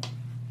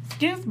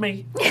 "Excuse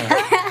me." She's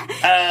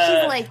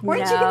like,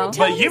 "Weren't you going to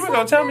tell me?" But you were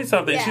going to tell me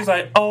something. Yeah. She's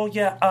like, "Oh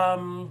yeah,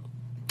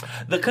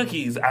 the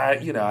cookies. I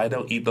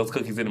don't eat those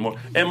cookies anymore."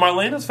 And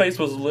Marlena's face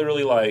was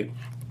literally like,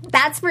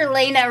 that's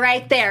Marlena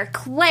right there,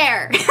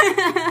 Claire.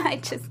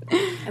 She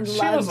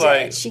was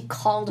like, she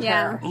called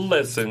her.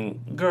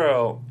 Listen,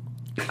 girl,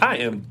 I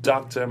am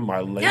Dr.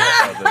 Marlena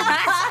Evans.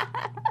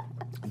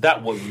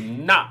 That was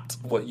not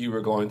what you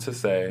were going to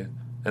say.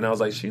 And I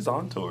was like, she's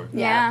on to her.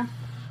 Yeah.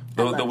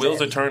 The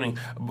wheels are turning.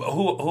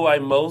 Who I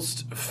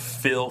most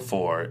feel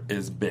for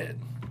is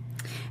Ben.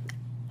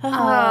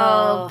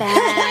 Oh, Ben.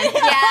 Yeah,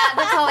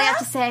 that's all we have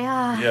to say.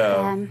 Oh, yeah.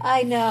 Ben.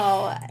 I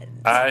know.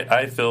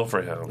 I feel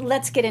for him.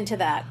 Let's get into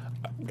that.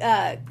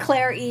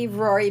 Claire, Eve,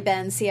 Rory,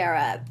 Ben,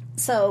 Sierra.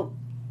 So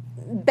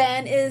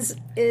Ben is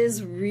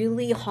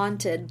really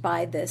haunted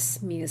by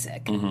this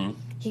music. Mm-hmm.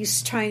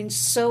 He's trying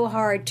so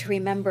hard to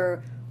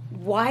remember,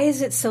 why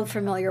is it so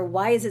familiar?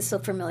 Why is it so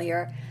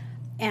familiar?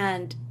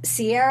 And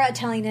Sierra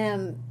telling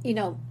him,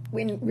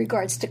 in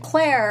regards to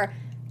Claire,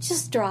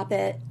 just drop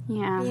it.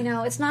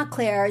 Yeah. It's not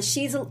Claire.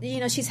 She's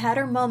had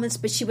her moments,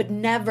 but she would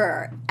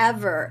never,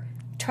 ever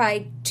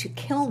try to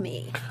kill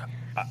me.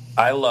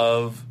 I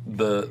love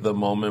the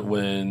moment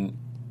when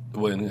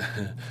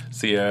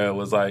Sierra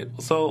was like,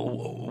 so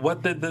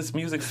what did this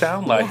music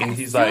sound like? And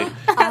he's like,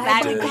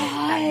 and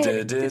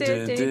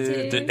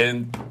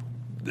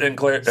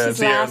Claire,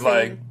 Sierra's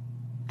like,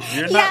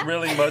 you're not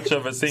really much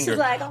of a singer. She's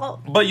like, oh.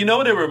 But you know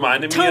what it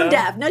reminded me of? Tone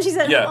deaf. No, she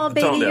said, oh,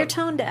 baby, you're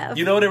tone deaf.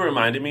 You know what it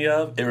reminded me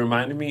of? It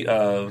reminded me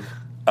of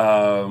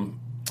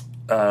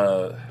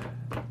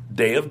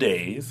Day of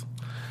Days,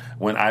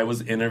 when I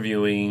was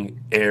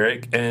interviewing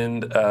Eric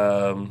and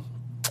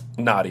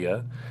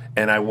Nadia,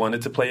 and I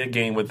wanted to play a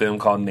game with them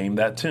called Name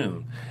That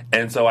Tune.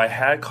 And so I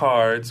had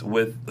cards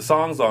with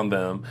songs on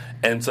them,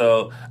 and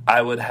so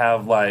I would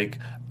have like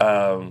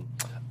Salt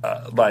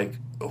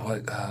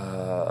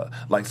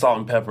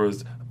and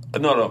Pepper's.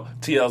 No,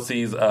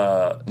 TLC's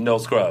No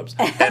Scrubs,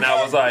 and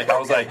I was like,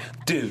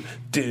 do,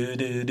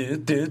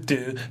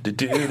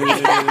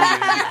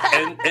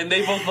 and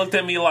they both looked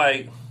at me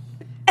like,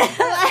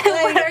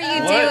 what are you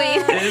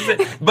doing? Is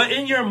it? But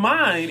in your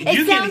mind,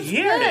 you can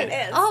hear good.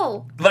 it.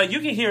 Oh, Like you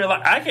can hear it.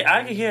 Like I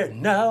can hear.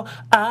 No,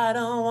 I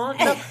don't want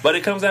no. But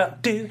it comes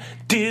out do,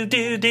 and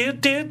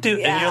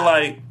you're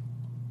like.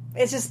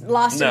 It's just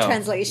lost in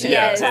translation.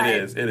 Yeah,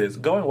 Yes. it is.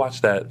 Go and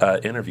watch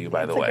that interview,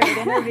 by the way. It's a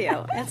great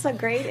interview. It's a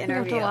great you have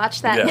interview. to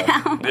watch that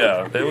now.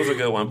 Yeah, it was a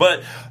good one.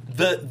 But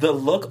the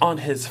look on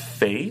his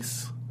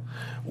face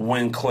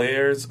when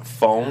Claire's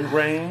phone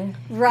rang,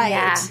 Right.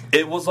 Yeah.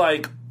 it was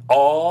like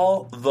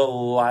all the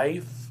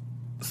life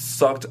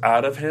sucked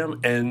out of him,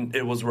 and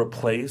it was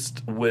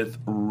replaced with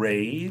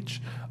rage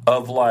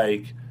of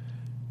like,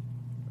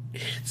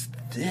 it's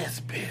this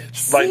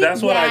bitch. Like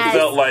that's what I yes.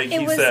 felt like It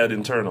he was- said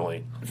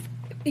internally.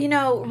 You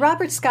know,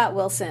 Robert Scott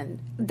Wilson,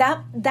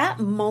 that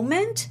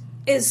moment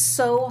is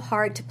so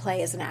hard to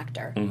play as an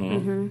actor.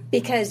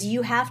 Because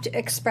you have to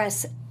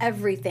express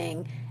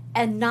everything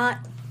and not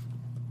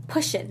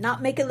push it,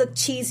 not make it look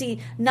cheesy,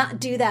 not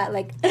do that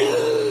like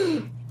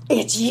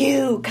it's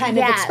you kind of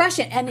Yeah.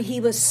 expression. And he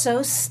was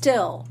so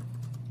still.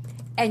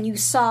 And you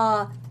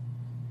saw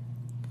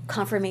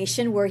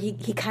confirmation where he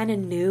kind of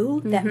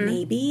knew that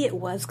maybe it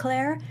was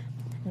Claire.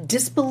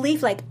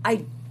 Disbelief, like,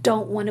 I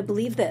don't want to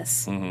believe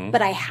this,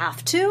 but I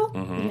have to.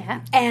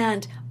 Yeah.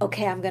 And,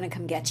 okay, I'm going to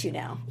come get you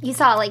now. You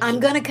saw like I'm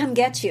going to come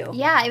get you.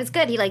 yeah, it was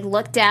good. He like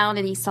looked down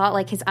and he saw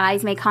like his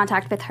eyes made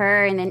contact with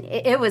her, and then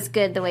it was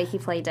good the way he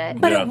played it.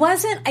 But Yeah. it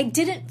wasn't, I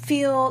didn't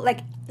feel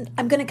like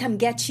I'm going to come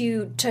get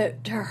you to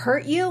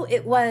hurt you.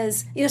 It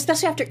was, you know,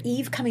 especially after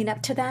Eve coming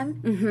up to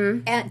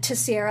them, and to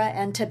Sierra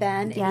and to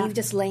Ben, Yeah. and Eve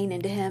just laying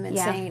into him and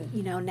Yeah. saying,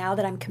 you know, now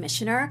that I'm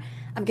commissioner,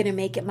 I'm going to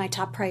make it my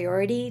top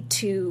priority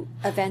to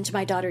avenge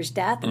my daughter's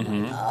death.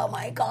 I'm like, oh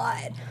my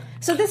God.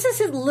 So this is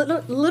his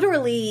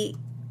literally,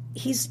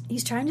 he's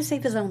trying to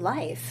save his own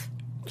life.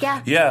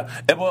 yeah. Yeah,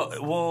 and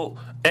well,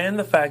 and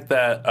the fact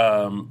that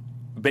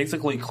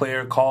basically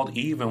Claire called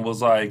Eve and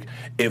was like,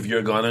 "If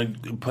you're gonna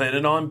put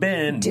it on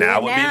Ben, now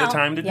it would be now." the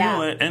time to Yeah.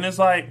 do it." And it's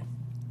like,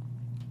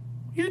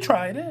 you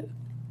tried it.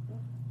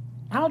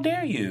 How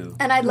dare you?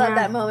 And I love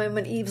that moment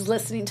when Eve's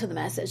listening to the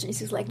message and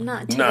she's like,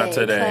 not today, Not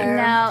today. Claire.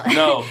 No.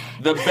 No,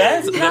 the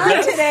best.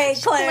 Not today,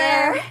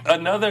 Claire.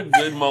 Another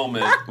good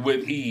moment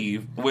with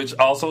Eve, which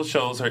also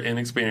shows her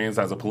inexperience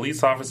as a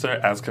police officer,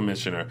 as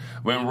commissioner,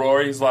 when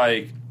Rory's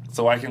like,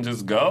 "So I can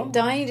just go?"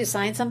 Don't I need to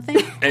sign something?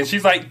 And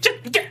she's like,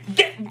 get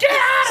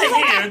out of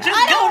here. Just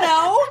I don't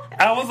know.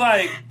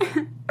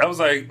 I was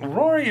like,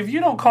 Rory, if you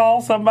don't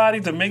call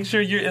somebody to make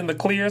sure you're in the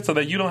clear so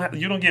that you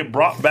don't get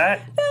brought back.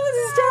 That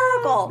was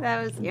hysterical.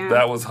 That was yeah.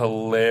 That was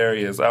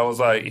hilarious. I was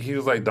like, he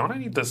was like, don't I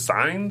need to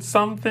sign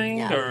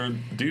something or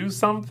do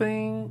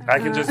something? I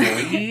can just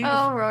leave.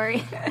 Oh,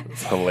 Rory.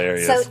 It's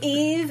hilarious. So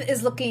Eve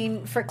is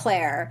looking for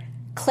Claire.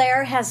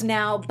 Claire has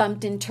now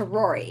bumped into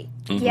Rory.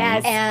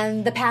 Yes.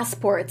 And the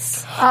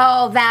passports.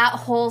 Oh, that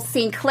whole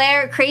scene.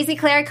 Crazy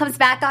Claire comes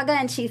back on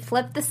and she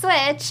flipped the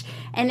switch.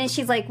 And then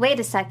she's like, wait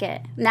a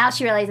second. Now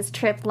she realizes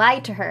Tripp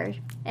lied to her.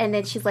 And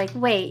then she's like,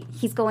 wait,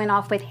 he's going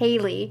off with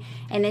Haley.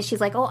 And then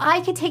she's like, oh, I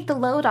could take the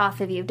load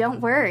off of you.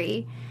 Don't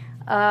worry.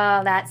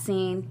 Oh, that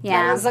scene.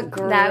 Yeah. That was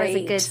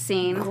a good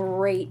scene.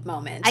 Great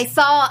moment. I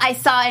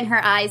saw in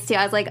her eyes, too.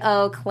 I was like,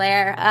 oh,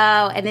 Claire.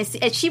 Oh,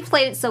 and she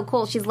played it so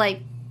cool. She's like,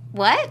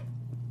 what?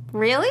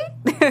 Really?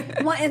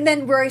 Well, and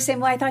then Rory saying,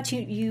 well, I thought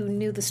you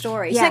knew the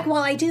story. She's Yeah. like,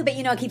 well, I do, but,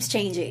 it keeps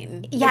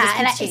changing. It Yeah, just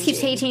and keeps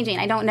it keeps changing.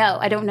 I don't know.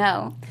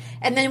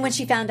 And then when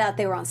she found out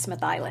they were on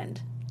Smith Island,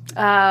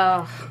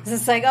 Oh.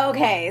 it's like,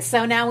 okay,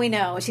 so now we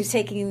know. She's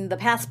taking the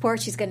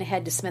passport. She's going to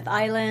head to Smith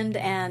Island,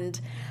 and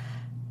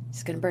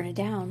she's going to burn it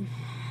down.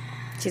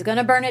 She's going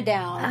to burn it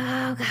down.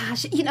 Oh,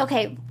 gosh.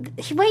 Okay,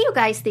 what do you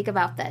guys think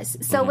about this?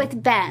 So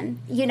with Ben,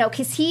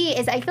 because he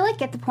is, I feel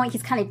like at the point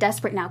he's kind of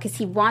desperate now because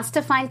he wants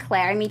to find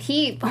Claire. I mean,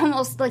 he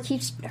almost,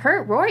 he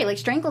hurt Rory,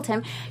 strangled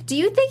him. Do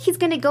you think he's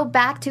going to go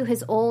back to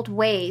his old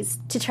ways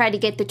to try to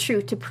get the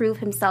truth, to prove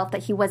himself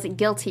that he wasn't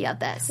guilty of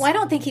this? Well, I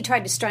don't think he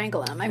tried to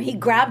strangle him. I mean, he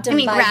grabbed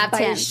him by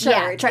his shirt.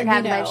 Yeah, grabbed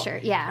and, by his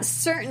shirt, yeah.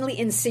 Certainly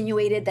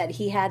insinuated that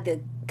he had the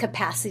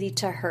capacity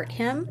to hurt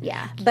him.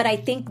 Yeah. But I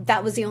think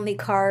that was the only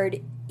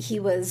card he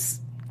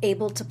was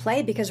able to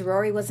play because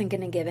Rory wasn't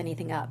going to give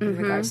anything up in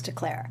regards to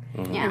Claire.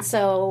 Yeah. And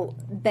so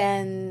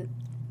Ben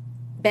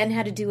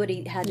had to do what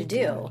he had to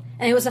do.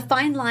 And it was a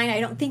fine line. I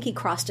don't think he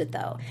crossed it,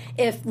 though.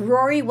 If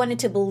Rory wanted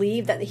to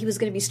believe that he was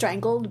going to be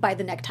strangled by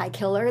the necktie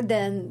killer,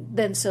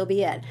 then so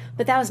be it.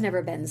 But that was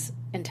never Ben's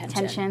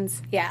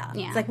intentions. Yeah.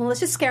 Yeah. It's like, well, let's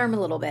just scare him a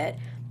little bit.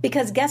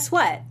 Because guess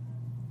what?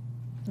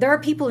 There are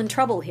people in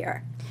trouble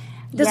here.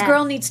 This Yeah.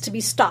 girl needs to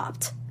be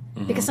stopped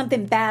because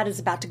something bad is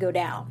about to go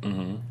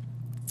down.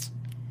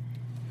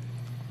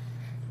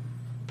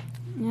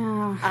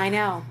 Yeah. I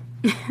know.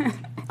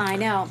 I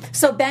know.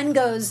 So Ben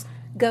goes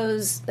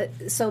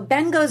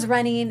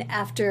running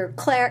after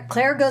Claire.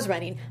 Claire goes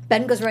running.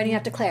 Ben goes running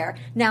after Claire.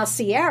 Now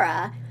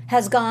Sierra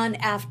has gone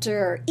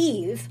after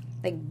Eve.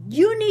 Like,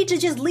 you need to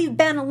just leave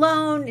Ben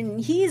alone, and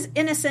he's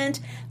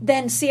innocent.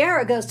 Then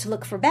Sierra goes to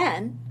look for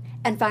Ben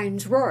and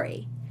finds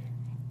Rory.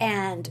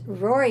 And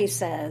Rory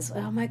says,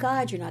 oh my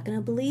God, you're not going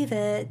to believe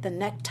it. The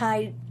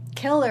necktie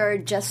killer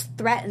just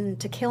threatened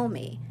to kill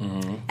me.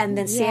 Mm-hmm. And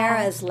then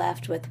Sierra is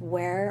left with,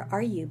 where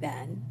are you,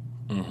 Ben?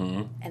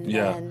 Mm-hmm.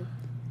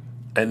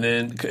 And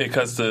then it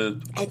cuts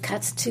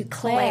to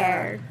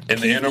Claire in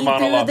the inner peeking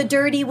monologue through the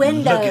dirty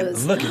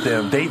windows. Look at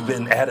them. They've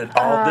been at it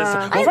all this.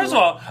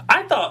 Well,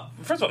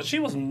 first of all, she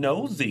was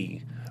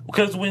nosy.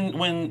 Because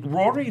when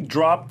Rory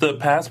dropped the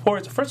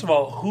passports, first of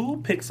all,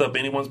 who picks up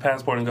anyone's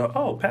passport and go,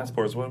 oh,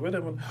 passports,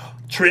 whatever,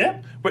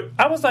 Trip? But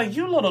I was like,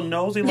 you little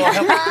nosy little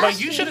helper.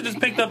 Like, you should have just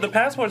picked up the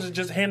passports and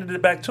just handed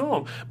it back to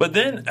him. But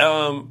then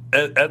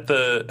at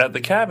the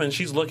cabin,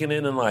 she's looking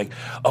in and like,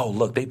 oh,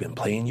 look, they've been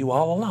playing you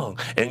all along.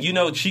 And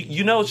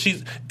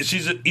she's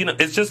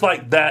it's just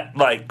like that,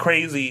 like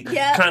crazy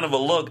kind of a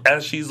look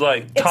as she's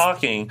like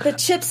talking. The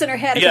chips in her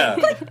head. Yeah.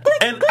 Like, click,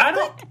 click, and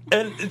click,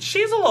 and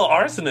she's a little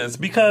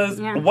arsonist because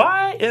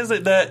why is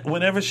it that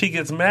whenever she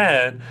gets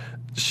mad,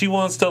 she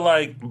wants to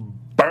like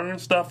burn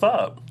stuff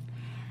up?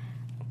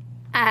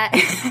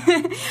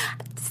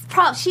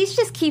 She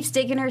just keeps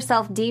digging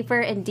herself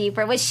deeper and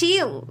deeper. When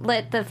she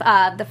lit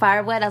the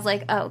firewood, I was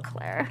like, oh,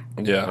 Claire.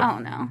 Yeah. Oh,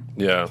 no.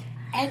 Yeah.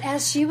 And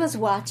as she was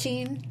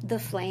watching the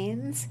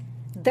flames,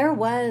 there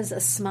was a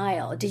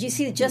smile. Did you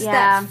see just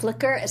that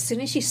flicker? As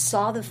soon as she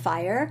saw the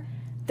fire,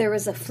 there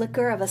was a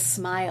flicker of a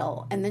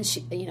smile, and then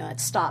she, it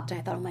stopped. And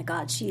I thought, oh my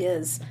God, she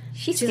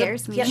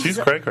scares me. Yeah, she's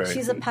cray-cray.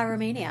 She's a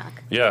pyromaniac.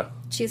 Yeah,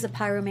 she's a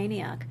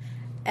pyromaniac,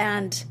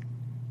 and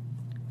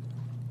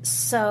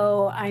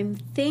so I'm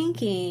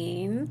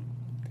thinking,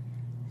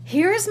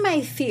 here's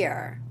my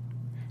fear: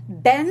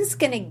 Ben's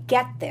gonna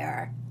get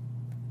there,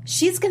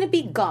 she's gonna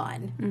be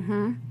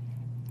gone,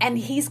 and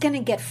he's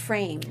gonna get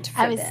framed for this.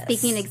 I was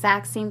thinking the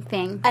exact same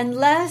thing.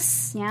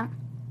 Unless,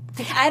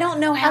 I don't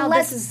know how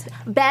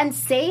Ben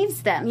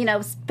saves them.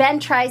 Ben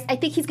tries. I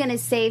think he's going to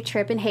save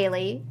Trip and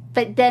Haley,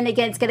 but then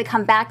again, it's going to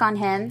come back on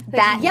him.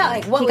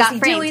 That what was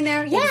he doing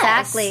there? Yes.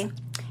 Exactly.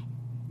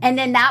 And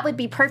then that would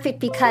be perfect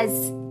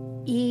because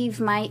Eve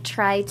might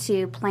try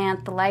to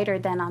plant the lighter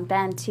then on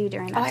Ben too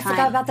during that time. I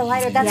forgot about the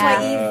lighter.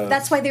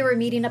 That's why they were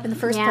meeting up in the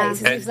first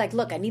place. Eve's like,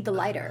 look, I need the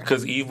lighter.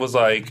 Because Eve was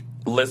like,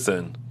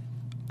 listen,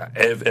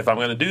 if I'm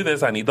going to do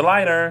this, I need the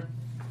lighter.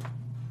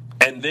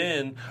 And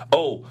then,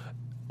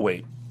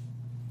 wait.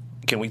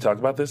 Can we talk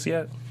about this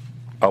yet?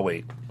 I'll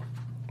wait.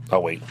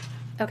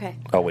 Okay.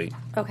 I'll wait.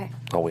 Okay.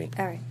 I'll wait.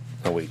 All right.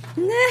 I'll wait.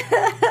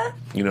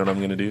 You know what I'm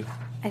going to do?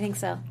 I think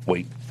so.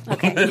 Wait.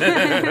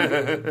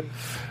 Okay.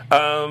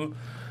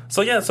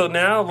 So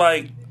now,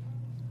 like,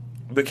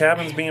 the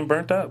cabin's being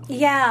burnt up.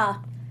 Yeah.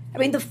 I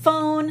mean, the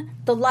phone,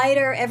 the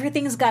lighter,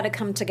 everything's got to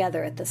come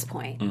together at this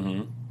point.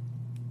 Mm-hmm.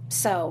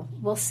 So,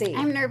 we'll see.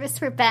 I'm nervous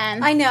for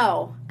Ben. I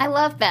know. I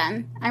love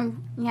Ben.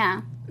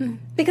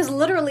 Because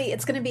literally,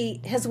 it's going to be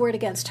his word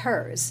against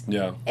hers.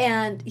 Yeah.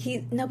 And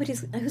who's going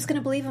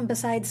to believe him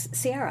besides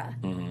Sierra?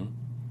 Mm-hmm.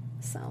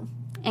 So.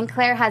 And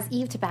Claire has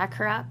Eve to back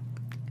her up.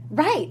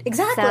 Right,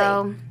 exactly.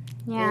 So,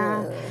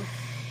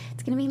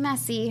 it's going to be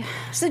messy.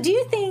 So do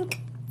you think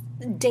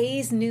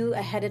Days knew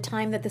ahead of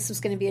time that this was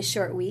going to be a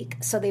short week,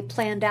 so they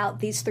planned out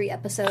these 3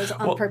 episodes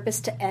on purpose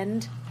to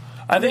end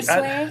this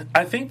way?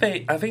 I think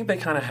they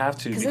kind of have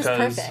to because it's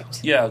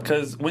perfect. Yeah,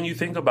 because when you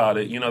think about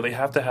it, they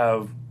have to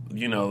have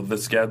the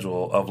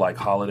schedule of like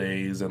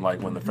holidays and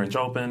like when the French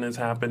Open is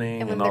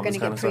happening and all this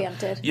kind of stuff.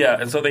 Preempted. Yeah,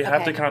 and so they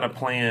have to kind of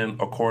plan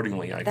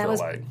accordingly. I feel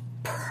like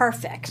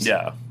perfect.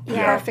 Yeah.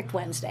 Perfect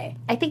Wednesday.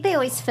 I think they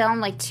always film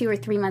like 2 or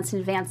 3 months in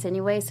advance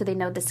anyway, so they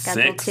know the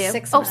schedule too.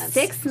 6 months.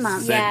 6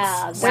 months.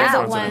 Yeah,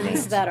 they're the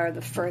ones that are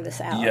the furthest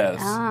out. Yes.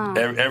 Oh.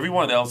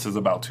 Everyone else is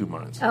about 2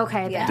 months.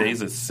 Okay. Yeah.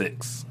 Days is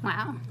 6.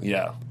 Wow.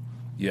 Yeah.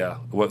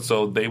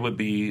 So they would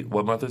be,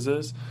 what month is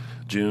this?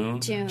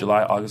 June,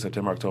 July, August,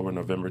 September, October,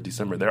 November,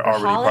 December. They're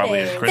already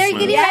probably at Christmas. They're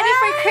getting ready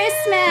for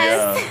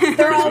Christmas. Yeah.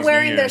 They're all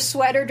wearing their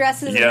sweater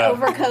dresses and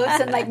overcoats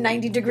in like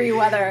 90-degree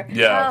weather.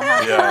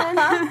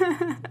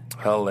 Yeah.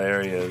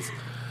 Hilarious.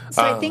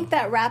 So I think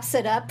that wraps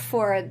it up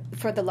for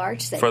the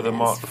large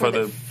segments. For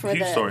the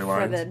huge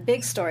storylines. For the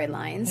big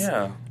storylines.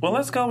 Yeah. Well,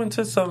 let's go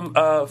into some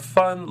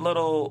fun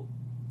little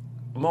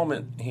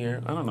moment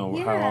here. I don't know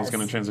how I was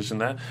going to transition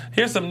that.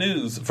 Here's some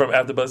news from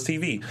AfterBuzz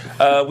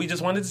TV. We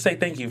just wanted to say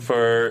thank you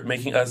for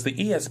making us the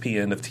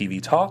ESPN of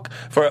TV talk.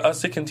 For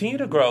us to continue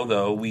to grow,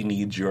 though, we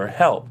need your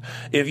help.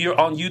 If you're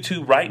on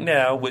YouTube right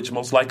now, which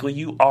most likely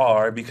you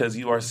are because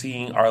you are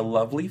seeing our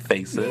lovely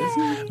faces,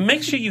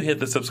 make sure you hit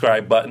the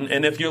subscribe button.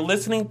 And if you're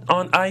listening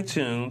on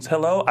iTunes,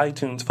 hello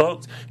iTunes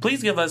folks,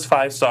 please give us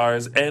 5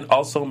 stars and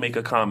also make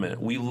a comment.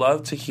 We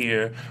love to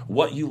hear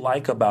what you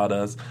like about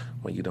us.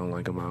 what you don't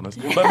like about us,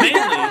 but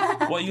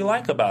mainly what you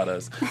like about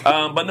us.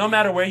 But no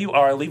matter where you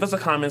are, leave us a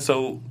comment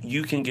so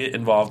you can get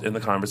involved in the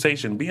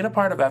conversation. Being a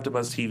part of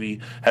AfterBuzz TV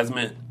has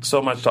meant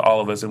so much to all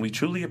of us, and we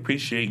truly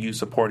appreciate you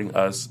supporting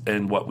us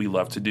and what we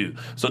love to do.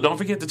 So don't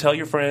forget to tell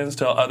your friends,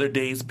 tell other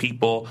Days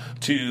people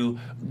to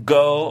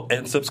go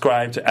and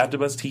subscribe to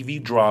AfterBuzz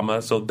TV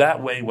Drama, so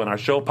that way when our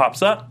show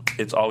pops up,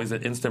 it's always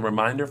an instant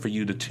reminder for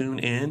you to tune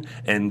in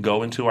and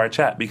go into our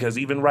chat. Because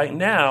even right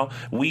now,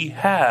 we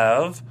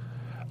have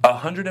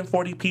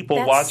 140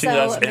 people watching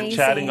us and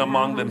chatting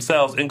among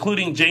themselves,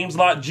 including James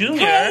Lott Jr.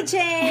 Hey,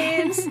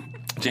 James.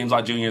 James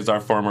Lott Jr. is our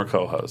former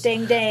co-host.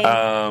 Ding, ding.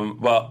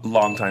 Well,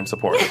 longtime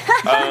supporter.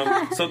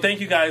 So thank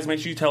you guys. Make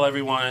sure you tell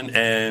everyone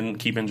and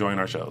keep enjoying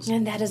our shows.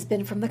 And that has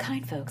been from the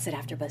kind folks at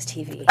AfterBuzz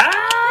TV.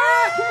 Ah!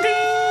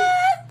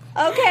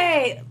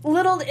 Okay,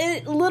 little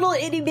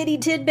itty bitty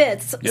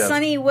tidbits. Yes.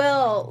 Sonny,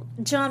 Will,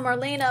 John,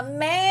 Marlena,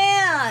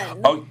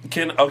 man.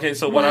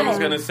 So what I was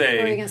gonna say.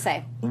 What were you gonna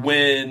say?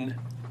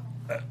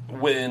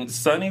 When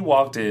Sonny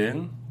walked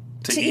in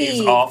to Eve's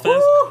Eve.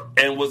 office Woo!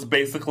 and was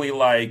basically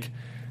like,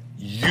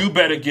 "You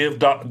better give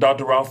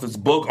Dr. Ralph this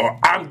book, or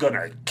I'm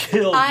gonna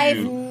kill I've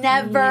you."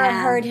 never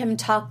heard him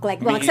talk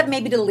like, well, except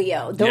maybe to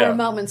Leo. There Yeah. were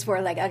moments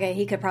where, like, okay,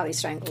 he could probably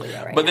strangle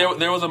Leo right But now.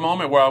 there was a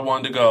moment where I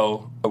wanted to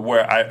go,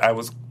 where I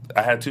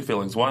had two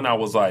feelings. One, I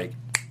was like,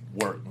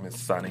 "Work, Miss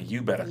Sonny,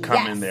 you better come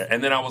Yes. in there,"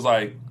 and then I was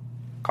like,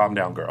 "Calm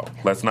down, girl.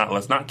 Let's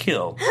not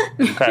kill.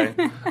 Okay,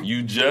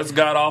 you just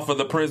got off of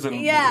the prison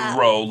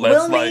road.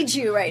 We'll need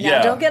you right now.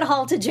 Yeah. Don't get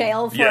hauled to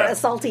jail for Yeah.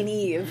 assaulting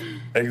Eve.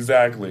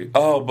 Exactly.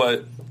 Oh,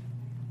 but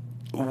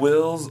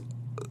Will's,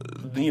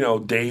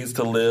 days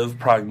to live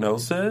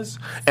prognosis,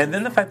 and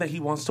then the fact that he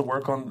wants to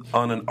work on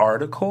an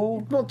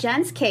article. Well,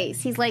 Jen's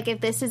case, he's like, if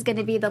this is going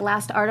to be the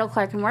last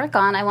article I can work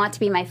on, I want it to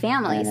be my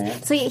family's.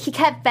 Mm-hmm. So he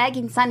kept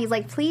begging Sonny. He's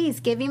like, please,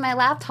 give me my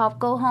laptop.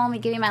 Go home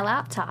and give me my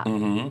laptop.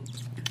 And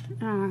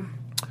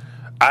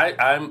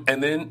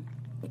then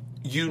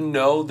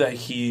that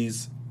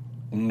he's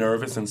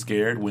nervous and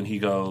scared when he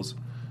looks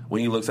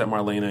at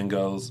Marlena and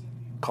goes,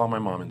 "Call my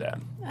mom and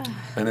dad."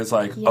 And it's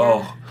like,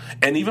 oh.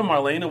 And even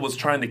Marlena was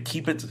trying to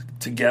keep it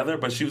together,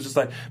 but she was just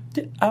like,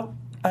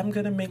 I'm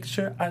going to make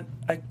sure I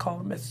call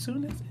him as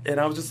soon as... And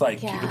I was just like,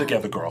 keep it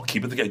together, girl.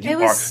 Keep it together.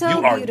 You are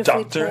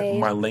beautifully Dr.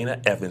 played.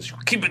 Marlena Evans. You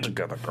keep it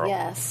together, girl.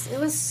 Yes, it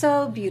was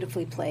so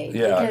beautifully played.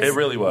 Yeah, because it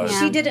really was.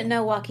 She didn't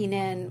know walking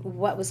in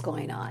what was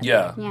going on.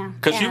 Yeah. Yeah.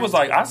 Because she was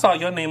like, I saw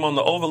your name on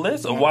the over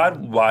list.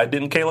 Why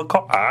didn't Kayla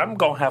call? I'm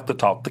going to have to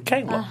talk to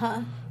Kayla.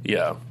 Uh-huh.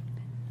 Yeah.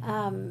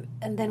 And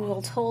then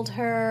Will told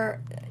her,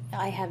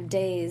 I have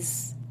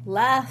days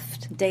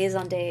left. Days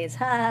on days.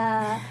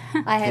 Ha.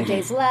 I have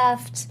days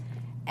left.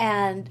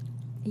 And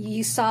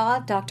you saw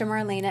Dr.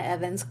 Marlena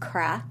Evans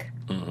crack.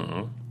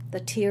 Mm-hmm. The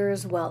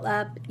tears well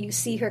up. You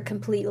see her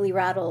completely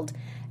rattled.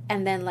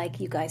 And then, like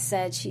you guys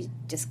said, she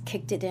just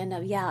kicked it in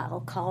of,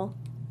 I'll call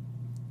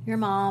your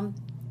mom.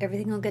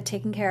 Everything will get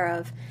taken care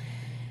of.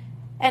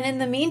 And in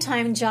the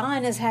meantime,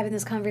 John is having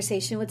this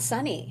conversation with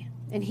Sonny.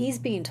 And he's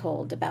being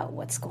told about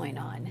what's going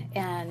on.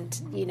 And,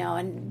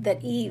 and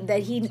that he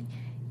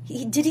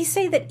did he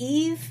say that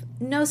Eve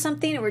knows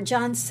something? Or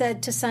John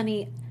said to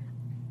Sonny,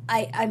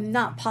 I'm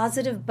not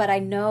positive, but I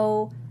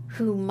know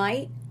who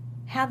might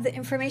have the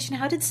information.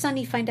 How did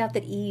Sonny find out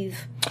that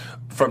Eve...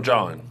 From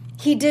John.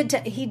 He did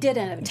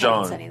end up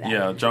telling Sonny that.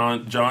 Yeah,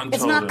 John told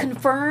It's not him.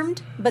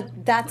 Confirmed,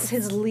 but that's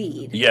his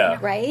lead. Yeah.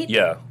 Right?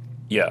 Yeah.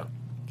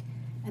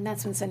 And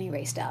that's when Sonny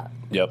raced out.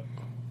 Yep.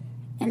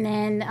 And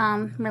then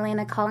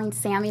Marlena calling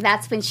Sammy.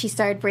 That's when she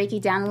started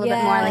breaking down a little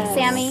bit more. Like,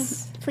 Sammy,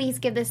 please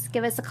give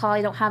us a call.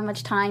 I don't have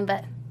much time,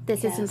 but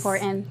this is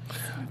important.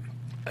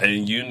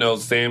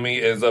 And Sammy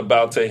is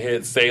about to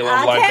hit Salem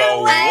I like a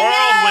can't whirlwind,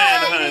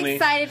 I'm honey.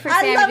 excited for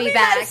I Sammy love to be me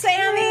back. that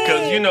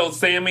Sammy. Because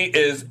Sammy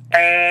is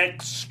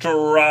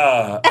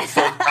extra.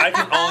 So I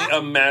can only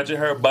imagine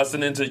her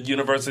busting into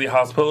University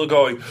Hospital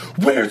going,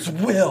 "Where's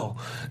Will?"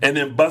 And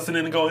then busting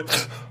in and going,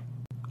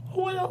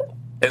 "Will."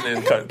 And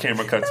then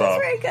camera cuts off.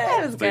 Very good.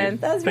 That was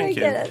good. That was very Thank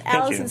you. good. Thank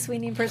Allison you.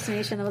 Sweeney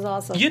impersonation. That was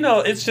awesome.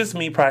 It's just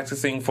me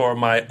practicing for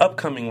my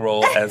upcoming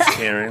role as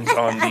Terrence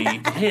on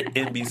the hit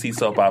NBC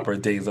soap opera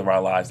Days of Our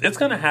Lives. It's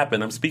going to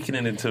happen. I'm speaking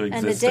it into And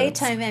existence. the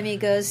daytime Emmy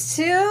goes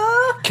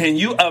to... Can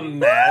you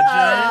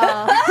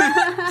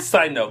imagine?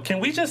 Side note, can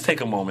we just take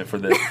a moment for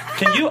this?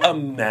 Can you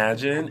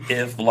imagine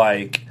if,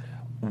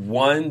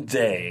 one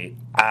day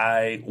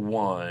I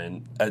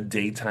won a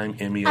daytime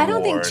Emmy Award? I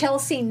don't think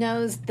Chelsea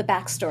knows the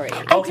backstory.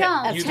 Okay,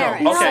 don't. you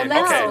Terrence. don't. Okay,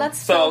 No, okay.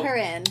 let's fill her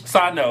in.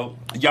 Side note,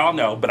 y'all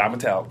know, but I'm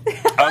gonna tell.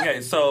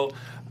 Okay, so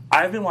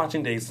I've been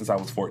watching Days since I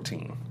was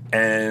 14,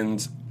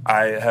 and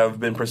I have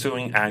been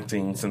pursuing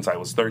acting since I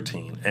was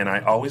 13, and I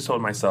always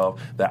told myself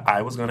that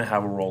I was going to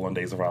have a role on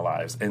Days of Our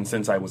Lives. And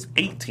since I was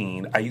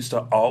 18, I used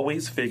to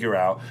always figure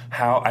out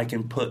how I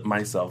can put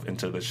myself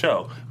into the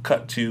show.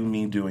 Cut to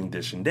me doing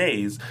Dish and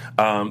Days.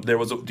 Do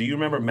you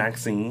remember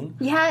Maxine?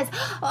 Yes.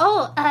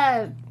 Oh,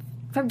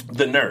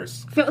 The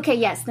nurse. Okay,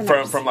 yes, the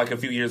nurse. From like a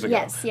few years ago.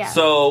 Yes, yeah.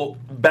 So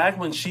back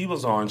when she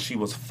was on, she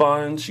was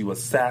fun, she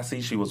was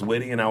sassy, she was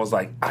witty, and I was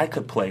like, I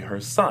could play her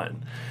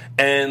son.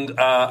 And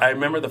I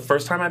remember the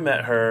first time I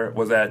met her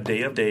was at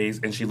Day of Days,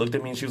 and she looked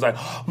at me and she was like,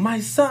 oh, my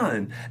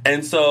son.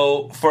 And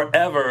so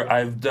forever,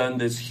 I've done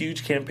this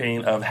huge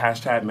campaign of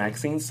hashtag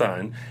Maxine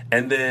Son.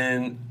 And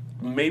then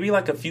maybe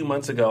like a few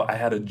months ago, I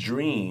had a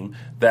dream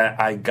that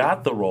I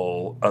got the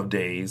role of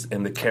Days,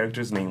 and the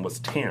character's name was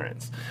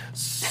Terrence.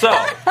 So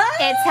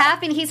it's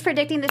happening. He's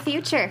predicting the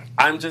future.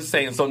 I'm just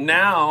saying. So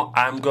now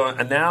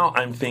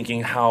I'm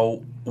thinking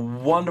how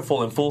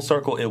wonderful and full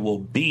circle it will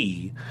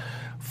be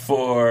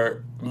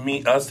for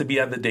us to be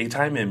at the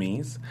daytime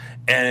Emmys,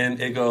 and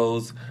it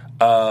goes.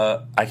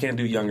 I can't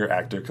do younger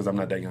actor because I'm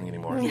not that young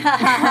anymore.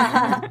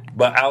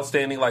 But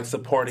outstanding like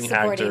supporting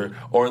actor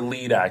or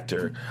lead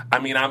actor. I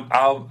mean,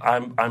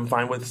 I'm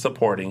fine with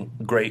supporting.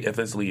 Great if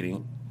it's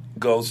leading.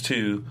 Goes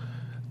to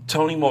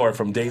Tony Moore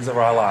from Days of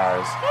Our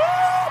Lives.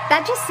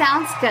 That just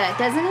sounds good,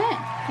 doesn't it?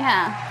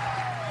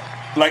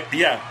 Yeah. Like,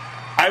 yeah,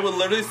 I would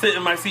literally sit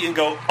in my seat and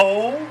go,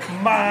 "Oh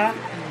my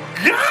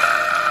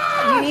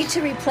God!" You need to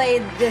replay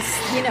this.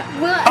 You know,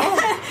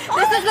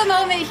 this is the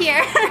moment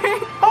here.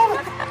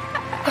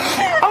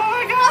 Oh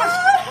my gosh!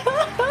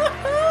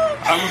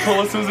 I'm gonna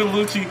pull a Susan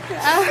Lucci.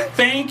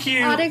 Thank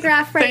you.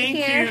 Autograph right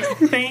here.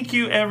 Thank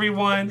you,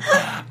 everyone.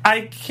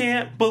 I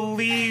can't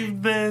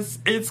believe this.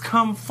 It's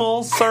come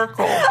full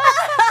circle.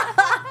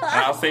 And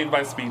I'll save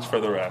my speech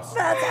for the rest.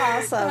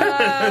 That's awesome.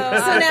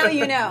 So now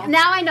you know.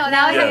 Now I know.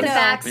 Now I have the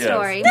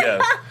backstory.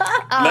 Yes.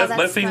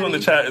 Let's see who in the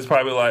chat is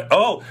probably like,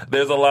 oh,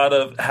 there's a lot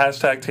of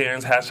hashtag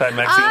Terrence, hashtag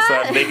Maxine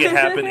Son. Make it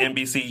happen,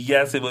 NBC.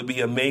 Yes, it would be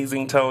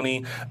amazing,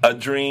 Tony. A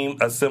dream,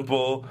 a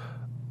simple.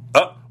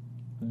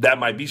 That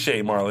might be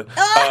shade, Marlon.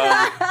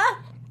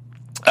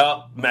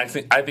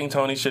 Maxine, I think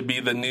Tony should be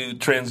the new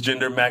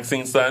transgender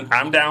Maxine Son.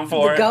 I'm down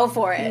for it. Go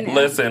for it.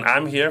 Listen,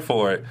 I'm here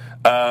for it.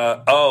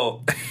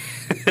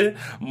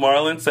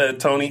 Marlon said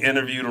Tony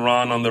interviewed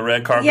Ron on the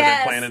red carpet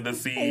and planted the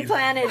seed. He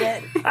planted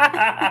it.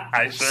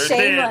 I sure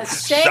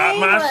Shameless.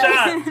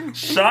 did.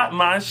 Shot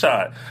my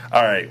shot.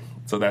 All right.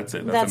 So that's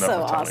it. That's enough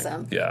so of Tony.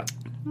 awesome. Yeah.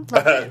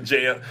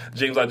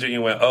 James L. Jr.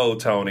 went, oh,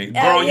 Tony.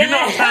 Girl, you know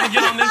I'm trying to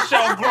get on this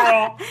show,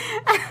 girl.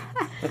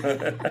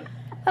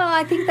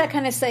 I think that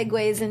kind of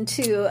segues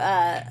into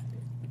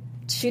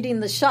shooting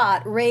the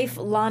shot. Rafe,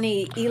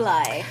 Lonnie,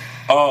 Eli.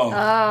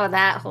 Oh,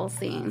 that whole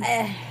scene.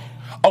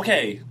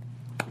 Okay.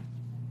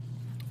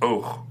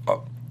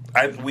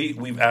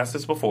 We've asked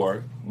this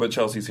before, but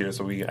Chelsea's here,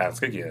 so we can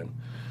ask again.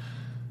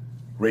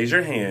 Raise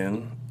your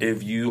hand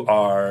if you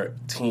are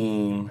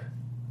team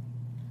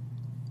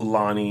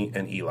Lonnie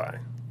and Eli.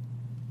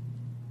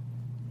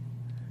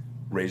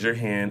 Raise your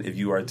hand if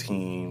you are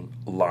team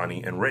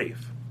Lonnie and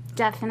Rafe.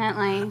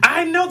 Definitely.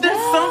 I know there's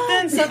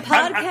something. So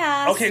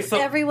podcast. So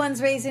everyone's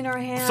raising our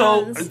hands.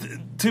 So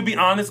to be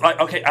honest,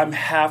 I'm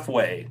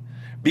halfway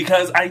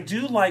because I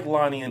do like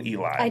Lonnie and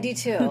Eli. I do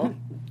too.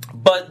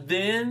 But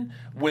then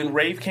when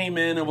Rafe came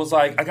in and was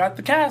like, I got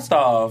the cast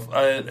off,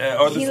 or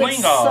the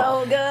sling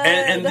off. So good.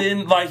 And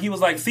then he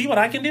was like, see what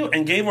I can do?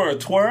 And gave her a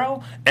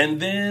twirl.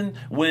 And then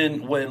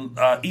when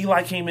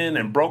Eli came in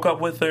and broke up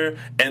with her,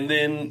 and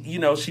then,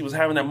 she was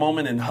having that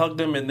moment and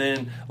hugged him, and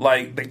then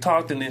they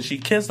talked and then she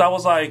kissed, I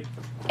was like...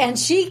 And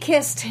she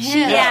kissed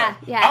him. Yeah.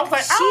 I was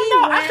like, I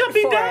don't know, I could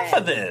be down for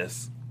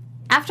this.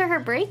 After her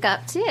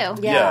breakup, too.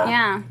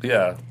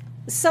 Yeah.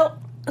 So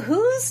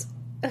who's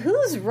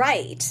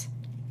right?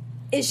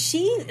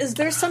 Is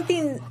there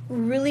something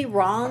really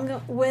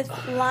wrong with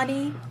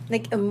Lonnie,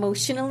 like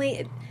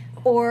emotionally?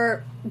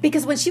 Or,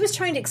 because when she was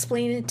trying to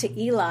explain it to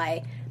Eli,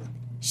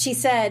 she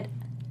said,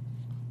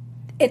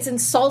 it's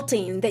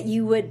insulting that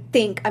you would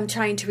think I'm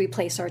trying to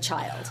replace our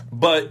child.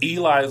 But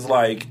Eli's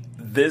like,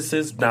 this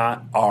is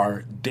not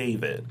our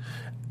David.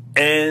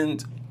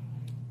 And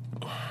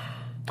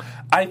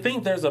I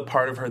think there's a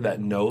part of her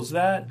that knows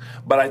that,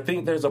 but I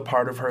think there's a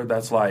part of her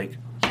that's like,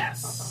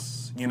 yes.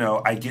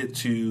 I get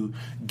to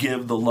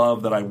give the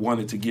love that I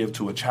wanted to give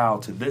to a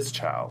child to this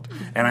child.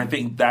 And I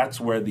think that's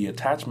where the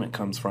attachment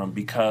comes from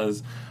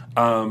because,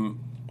 hearing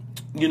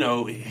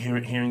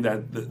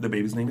that the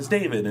baby's name is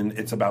David and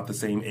it's about the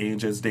same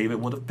age as David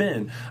would have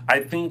been. I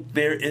think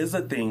there is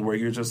a thing where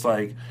you're just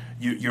like,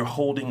 you're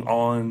holding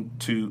on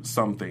to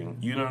something.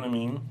 You know what I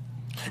mean?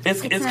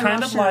 It's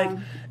kind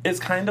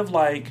of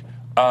like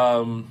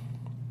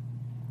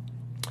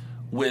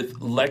with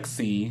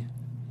Lexi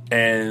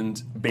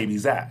and Baby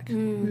Zach.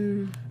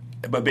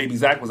 But Baby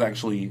Zach was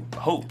actually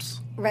Hope's.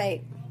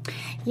 Right.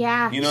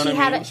 Yeah. You know what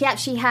I mean?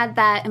 She had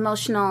that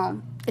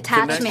emotional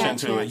attachment connection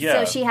to it,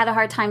 yeah. So she had a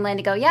hard time letting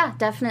it go. Yeah,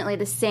 definitely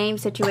the same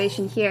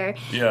situation here.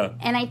 Yeah.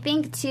 And I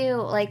think, too,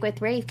 like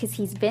with Rafe, because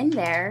he's been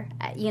there,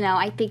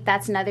 I think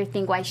that's another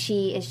thing why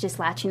she is just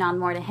latching on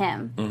more to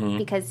him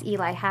because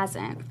Eli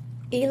hasn't.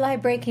 Eli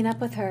breaking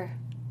up with her.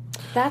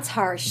 That's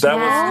harsh.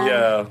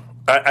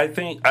 I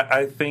think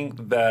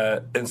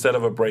that instead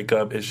of a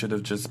breakup, it should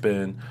have just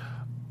been,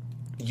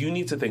 you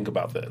need to think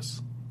about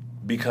this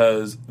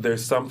because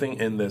there's something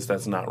in this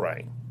that's not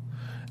right.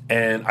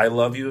 and I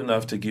love you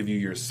enough to give you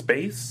your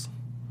space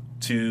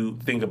to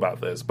think about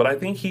this. But I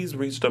think he's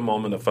reached a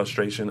moment of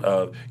frustration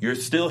of, you're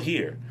still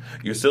here.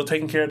 You're still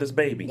taking care of this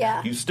baby.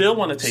 Yeah. You still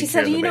want to take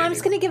care of the baby. She said, you know, I'm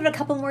just going to give it a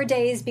couple more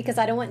days because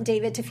I don't want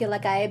David to feel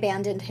like I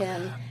abandoned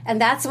him.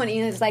 And that's when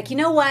he was like, you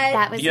know what?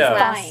 That was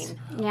fine.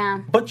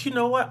 Yeah. But you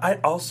know what? I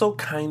also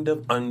kind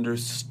of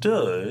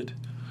understood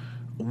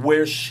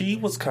where she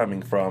was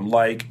coming from.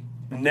 Like,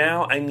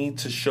 now I need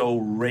to show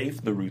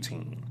Rafe the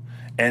routine.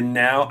 And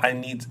now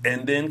and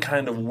then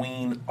kind of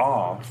wean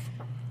off.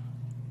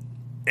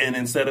 And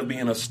instead of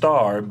being a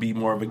star, be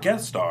more of a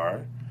guest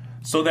star,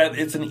 so that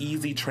it's an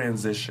easy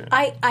transition.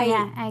 I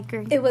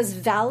agree. It was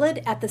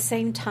valid at the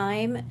same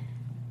time.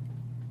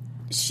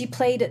 She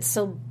played it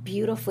so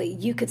beautifully.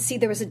 You could see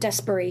there was a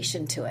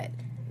desperation to it.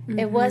 Mm-hmm.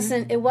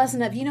 It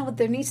wasn't of, you know what,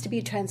 there needs to be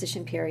a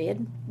transition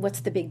period.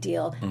 What's the big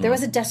deal? Mm-hmm. There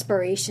was a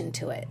desperation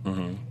to it.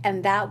 Mm-hmm.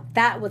 And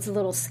that was a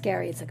little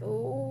scary. It's like,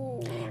 ooh.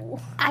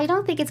 I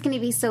don't think it's going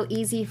to be so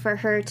easy for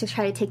her to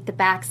try to take the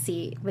back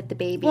seat with the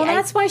baby. Well,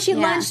 that's why she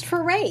lunged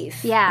for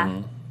Rafe. Yeah.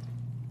 Mm-hmm.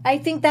 I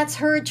think that's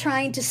her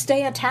trying to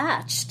stay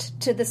attached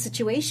to the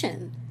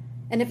situation.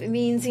 And if it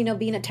means, you know,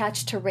 being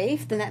attached to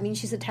Rafe, then that means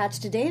she's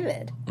attached to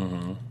David.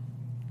 Mm-hmm.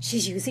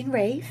 She's using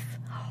Rafe.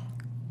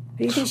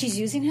 Do you think she's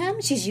using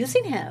him? She's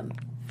using him.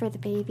 For the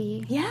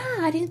baby. Yeah,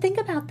 I didn't think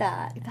about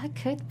that. That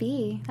could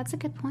be. That's a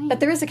good point. But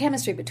there is a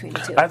chemistry between the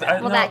two.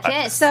 That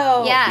kiss.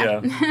 So,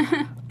 yeah.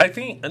 I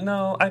think, I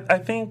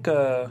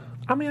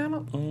mean,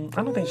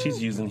 I don't think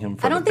she's using him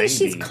for the baby. I don't think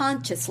she's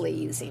consciously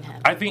using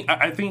him. I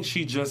think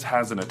she just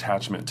has an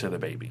attachment to the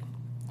baby.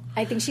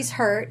 I think she's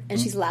hurt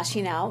and she's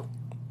lashing out.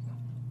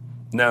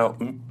 Now,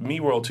 Me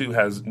World 2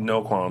 has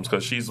no qualms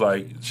because she's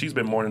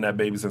been mourning that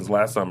baby since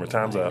last summer.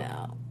 Time's up.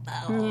 Yeah.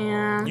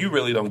 You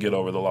really don't get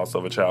over the loss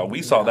of a child.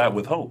 We saw that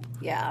with Hope.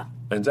 Yeah.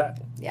 And Zach.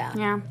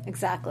 Yeah.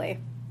 Exactly.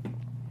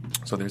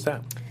 So there's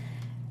that.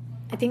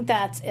 I think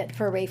that's it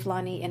for Rafe,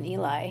 Lonnie, and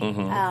Eli.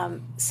 Mm-hmm.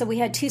 So we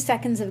had 2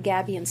 seconds of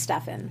Gabby and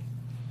Stefan.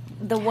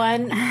 The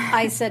one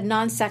I said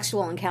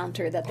non-sexual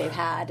encounter that they've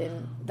had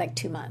in like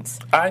 2 months.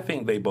 I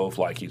think they both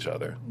like each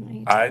other.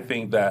 I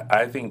think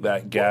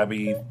that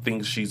Gabby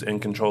thinks she's in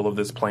control of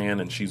this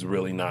plan, and she's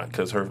really not,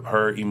 because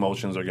her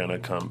emotions are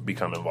going to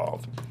become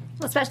involved.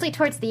 Well, especially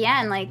towards the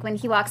end, like when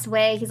he walks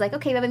away, he's like,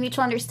 okay, we have a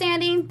mutual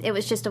understanding. It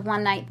was just a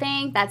one-night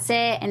thing. That's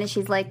it. And then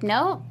she's like,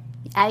 no,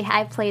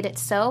 I played it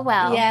so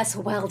well. Yes,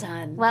 well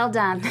done. Well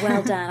done.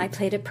 Well done. I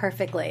played it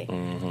perfectly.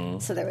 Mm-hmm.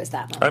 So there was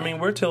that moment. I mean,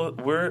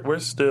 we're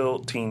still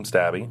Team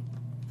Stabby.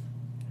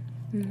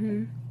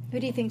 Mm-hmm. Who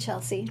do you think,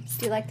 Chelsea?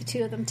 Do you like the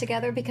two of them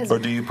together? Or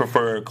do you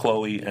prefer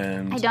Chloe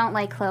and... I don't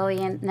like Chloe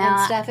and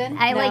Stefan?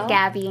 I like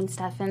Gabby and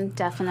Stefan,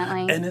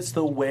 definitely. And it's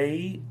the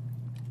way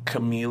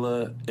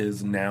Camila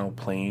is now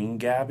playing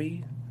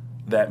Gabby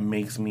that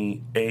makes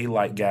me, A,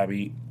 like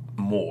Gabby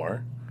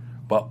more,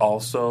 but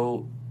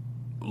also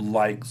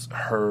likes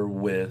her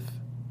with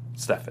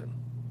Stefan.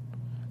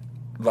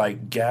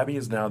 Like, Gabby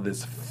is now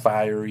this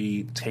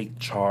fiery, take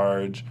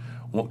charge.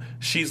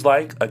 She's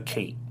like a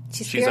Kate.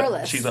 She's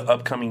fearless. She's an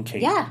upcoming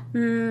Kate. Yeah.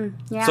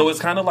 Yeah. So it's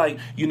kind of like,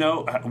 you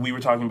know, we were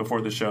talking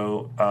before the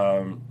show,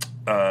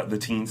 the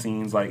teen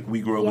scenes, like we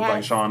grew up with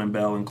like Sean and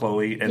Belle and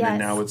Chloe, and then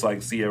now it's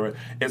like Sierra.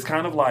 It's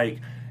kind of like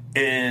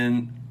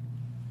in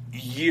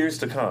years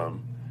to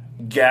come,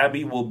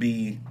 Gabby will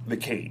be the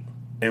Kate,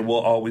 and we'll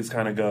always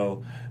kind of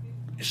go,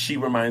 she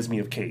reminds me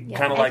of Kate. Yeah,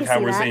 kind of like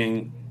how we're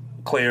saying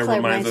Claire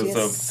reminds us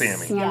of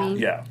Sammy.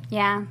 Yeah.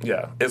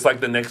 Yeah. It's like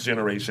the next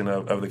generation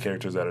of the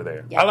characters that are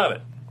there. Yeah. I love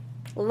it.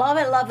 Love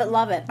it, love it,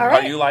 love it. All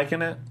right. Are you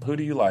liking it? Who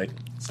do you like?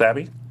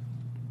 Stabby?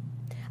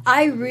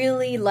 I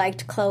really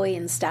liked Chloe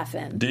and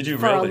Stefan. Did you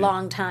for really? a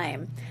long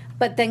time.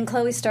 But then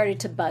Chloe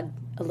started to bug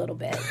a little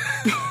bit.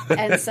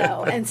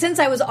 and since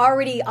I was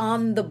already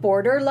on the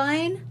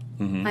borderline,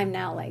 I'm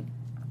now like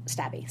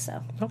Stabby.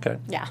 So Okay.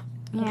 yeah.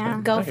 Yeah.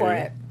 Go for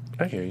it.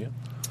 I hear you.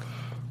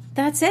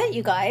 That's it,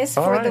 you guys,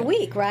 for the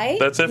week, right?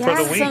 That's it for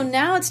the week. So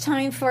now it's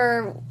time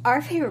for our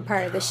favorite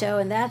part of the show,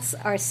 and that's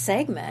our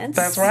segments.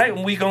 That's right.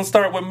 And we're going to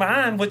start with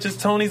mine, which is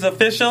Tony's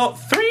official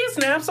 3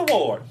 Snaps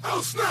Award.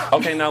 Oh, snap.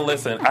 Okay, now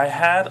listen. I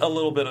had a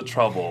little bit of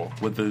trouble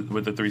with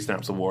the 3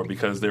 Snaps Award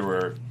because there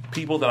were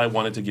people that I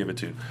wanted to give it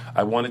to.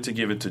 I wanted to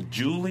give it to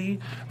Julie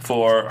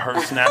for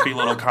her snappy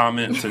little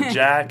comment to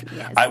Jack.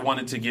 Yes. I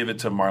wanted to give it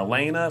to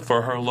Marlena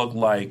for her look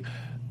like,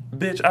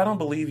 bitch, I don't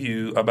believe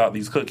you about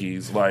these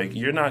cookies. Like,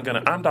 you're not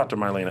gonna... I'm Dr.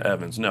 Marlena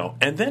Evans. No.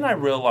 And then I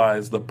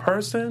realized the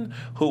person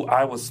who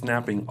I was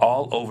snapping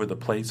all over the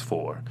place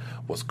for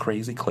was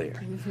Crazy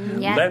Claire.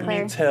 Mm-hmm. Yeah, Let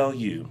Claire. me tell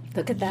you.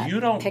 Look at that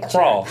You don't picture.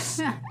 cross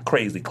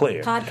Crazy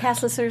Claire.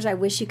 Podcast listeners, I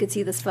wish you could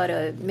see this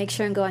photo. Make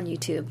sure and go on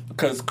YouTube.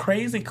 Because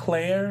Crazy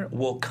Claire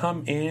will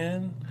come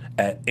in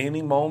at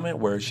any moment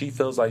where she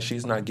feels like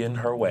she's not getting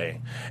her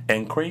way.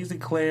 And Crazy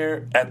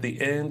Claire, at the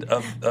end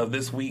of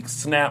this week,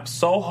 snapped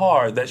so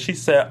hard that she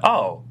said,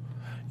 oh,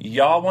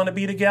 y'all want to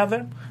be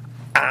together?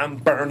 I'm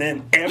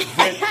burning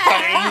everything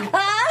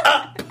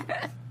up.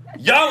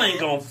 Y'all ain't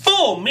gonna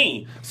fool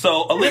me.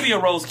 So Olivia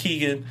Rose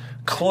Keegan,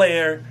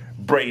 Claire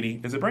Brady.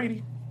 Is it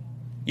Brady?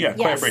 Yeah,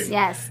 Claire Brady.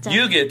 Yes.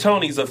 You get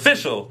Tony's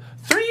official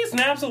 3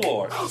 Snaps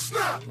Award. Oh,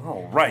 snap.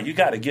 All right, you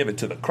got to give it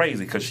to the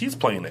crazy because she's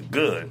playing it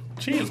good.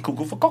 She is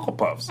cuckoo for Cocoa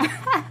Puffs.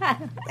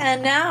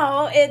 And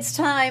now it's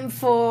time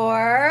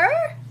for...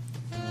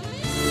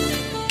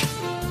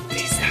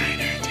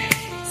 Designer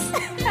Days.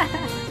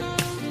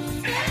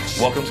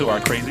 Welcome to our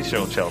crazy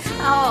show, Chelsea.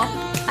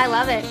 Oh, I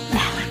love it.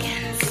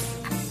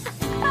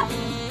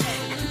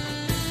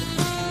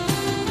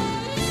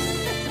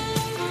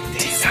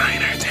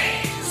 Designer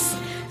Days.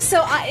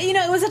 So,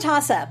 it was a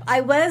toss-up.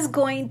 I was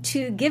going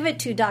to give it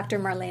to Dr.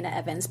 Marlena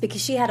Evans because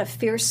she had a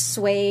fierce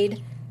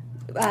suede,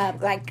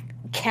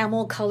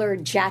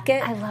 camel-colored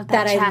jacket. I love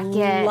that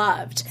jacket. I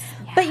loved. Yeah.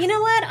 But you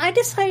know what? I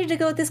decided to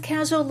go with this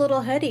casual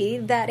little hoodie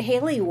that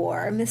Haley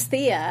wore, Miss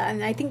Thea.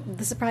 And I think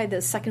this is probably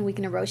the second week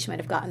in a row she might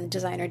have gotten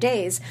Designer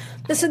Days.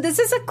 So this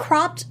is a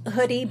cropped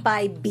hoodie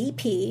by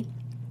BP.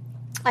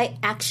 I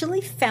actually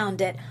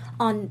found it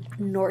on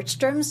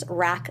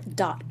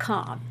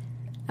NordstromsRack.com.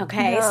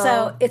 Okay,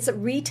 so it's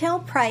retail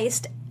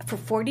priced for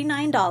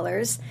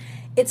 $49.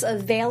 It's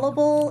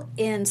available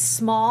in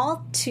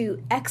small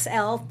to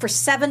XL for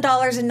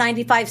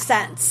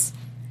 $7.95.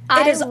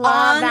 It is love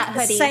on that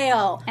hoodie.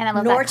 sale. And I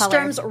love that color.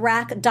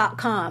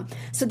 NordstromsRack.com.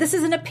 So this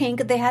is in a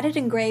pink. They had it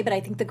in gray, but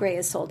I think the gray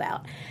is sold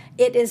out.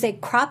 It is a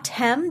cropped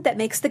hem that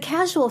makes the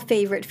casual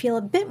favorite feel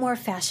a bit more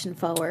fashion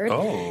forward.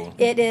 Oh.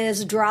 It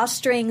is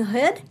drawstring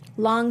hood,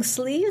 long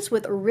sleeves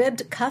with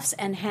ribbed cuffs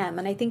and hem.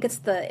 And I think it's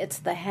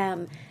the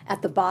hem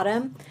at the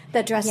bottom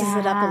that dresses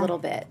it up a little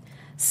bit.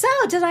 So,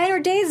 Designer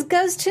Days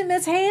goes to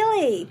Miss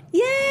Haley.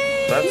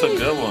 Yay! That's a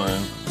good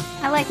one.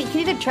 I like it. You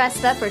can either dress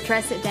it up or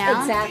dress it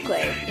down.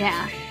 Exactly.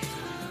 Yeah.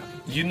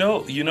 You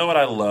know what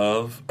I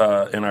love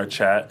in our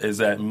chat is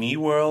that Me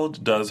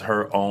World does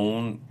her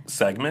own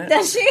segment.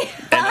 Does she?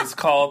 And it's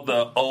called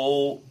the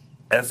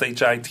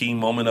OSHIT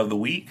Moment of the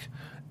Week.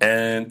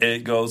 And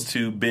it goes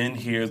to Ben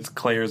Hears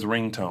Claire's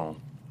ringtone.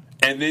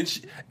 And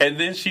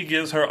then she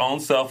gives her own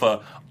self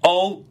a,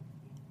 oh,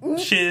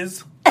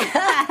 shiz.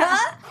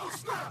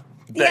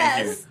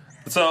 Thank you.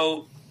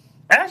 So,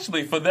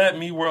 actually, for that,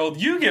 Me World,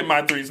 you get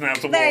my 3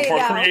 Snaps Award for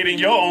creating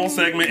your own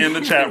segment in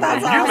the chat room.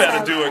 You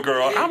better do it,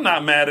 girl. I'm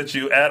not mad at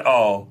you at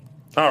all.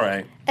 All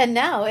right. And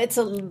now it's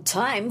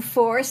time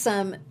for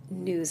some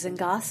news and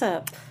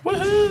gossip.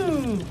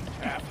 Woohoo!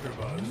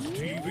 AfterBuzz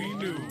TV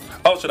News.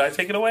 Oh, should I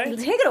take it away?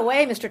 Take it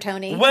away, Mr.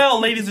 Tony. Well,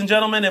 ladies and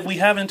gentlemen, if we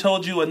haven't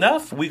told you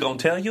enough, we're going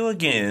to tell you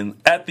again.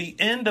 At the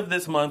end of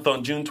this month,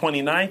 on June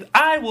 29th,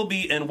 I will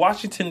be in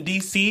Washington,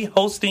 D.C.,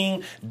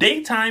 hosting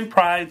Daytime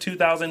Pride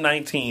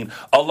 2019,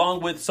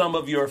 along with some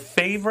of your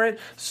favorite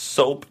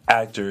soap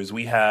actors.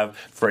 We have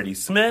Freddie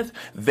Smith,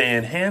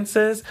 Van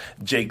Hanses,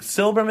 Jake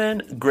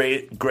Silberman,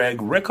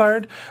 Greg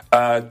Rickard,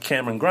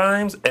 Cameron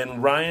Grimes,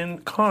 and Ryan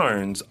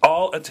Carnes,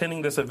 all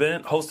attending this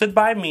event hosted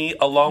by me,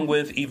 along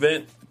with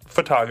event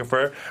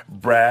photographer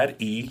Brad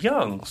E.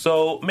 Young.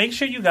 So make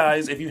sure you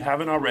guys, if you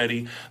haven't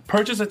already,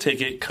 purchase a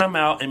ticket, come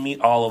out and meet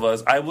all of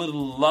us. I would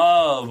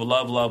love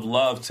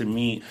to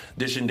meet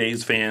Dish and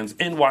Days fans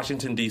in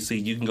Washington, D.C.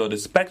 You can go to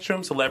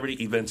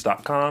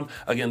SpectrumCelebrityEvents.com.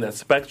 Again,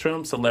 that's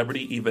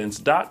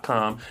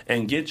SpectrumCelebrityEvents.com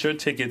and get your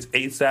tickets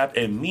ASAP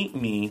and meet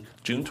me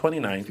June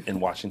 29th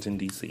in Washington,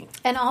 D.C.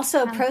 And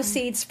also,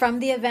 proceeds from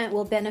the event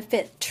will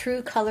benefit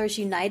True Colors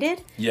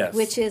United, yes,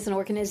 which is an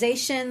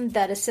organization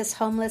that assists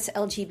homeless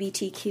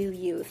LGBTQ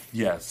youth.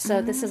 Yes.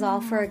 So this is all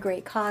for a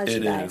great cause,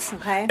 you guys.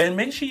 Okay. And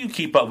make sure you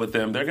keep up with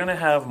them. They're going to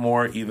have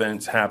more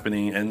events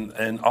happening,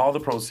 and all the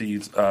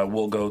proceeds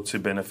will go to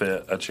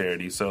benefit a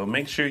charity. So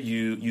make sure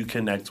you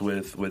connect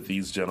with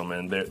these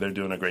gentlemen. They're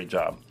doing a great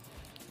job.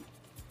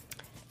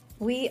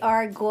 We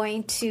are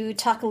going to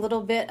talk a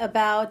little bit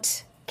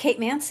about Kate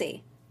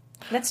Mansi.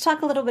 Let's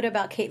talk a little bit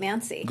about Kate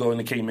Mansi. Go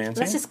into Kate Mansi?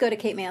 Let's just go to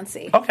Kate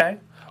Mansi. Okay.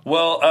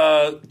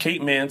 Well,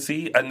 Kate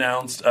Mansi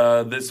announced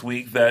this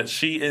week that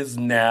she is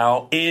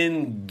now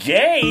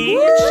engaged.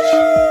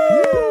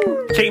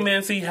 Woo! Kate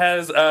Mansi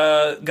has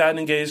gotten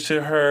engaged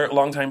to her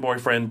longtime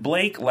boyfriend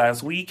Blake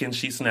last week, and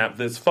she snapped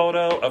this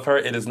photo of her.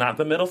 It is not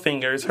the middle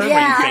fingers, her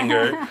ring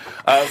finger.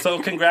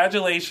 So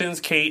congratulations,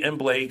 Kate and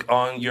Blake,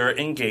 on your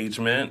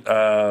engagement.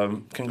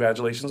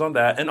 Congratulations on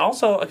that. And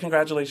also, a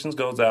congratulations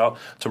goes out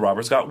to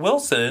Robert Scott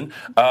Wilson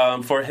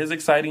for his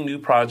exciting new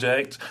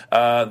project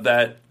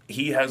that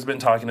he has been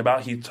talking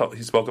about. He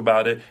spoke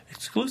about it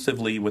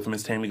exclusively with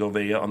Miss Tammy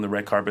Govea on the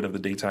red carpet of the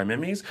Daytime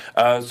Emmys.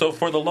 So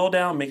for the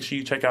lowdown, make sure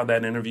you check out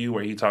that interview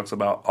where he talks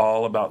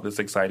all about this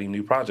exciting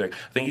new project.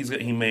 I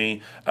think he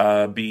may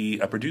be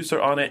a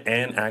producer on it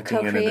and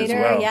acting in it as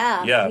well.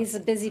 Yeah. He's a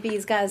busy bee.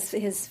 He's got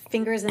his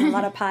fingers in a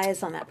lot of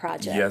pies on that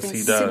project. Yes, and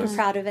he does. Super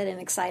proud of it and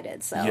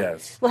excited. So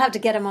yes, we'll have to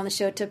get him on the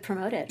show to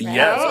promote it. Right?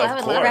 Yes, I of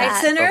would course. love that.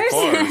 Right,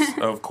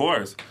 sinners? Of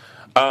course.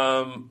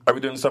 Are we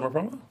doing the summer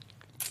promo?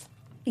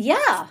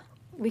 Yeah,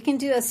 we can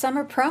do a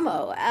summer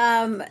promo.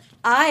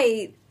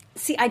 I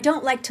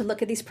don't like to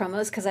look at these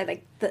promos because I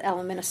like the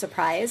element of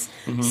surprise.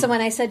 Mm-hmm. So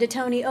when I said to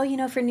Tony,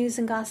 for news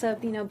and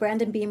gossip,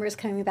 Brandon Beamer's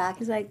coming back,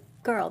 he's like,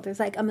 girl, there's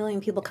like a million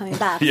people coming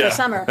back for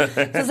summer. So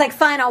it's like,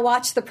 fine, I'll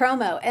watch the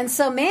promo. And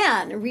so,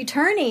 man,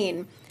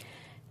 returning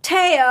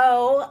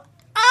Teo.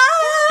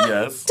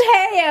 Yes.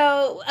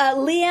 Teo,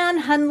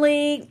 Leanne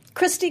Hunley,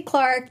 Christy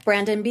Clark,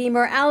 Brandon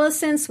Beamer,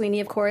 Allison Sweeney,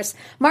 of course,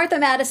 Martha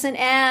Madison,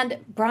 and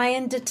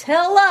Brian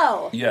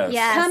DiTillo. Yes.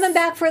 Yes. Coming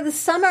back for the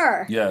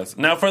summer. Yes.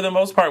 Now, for the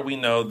most part, we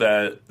know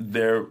that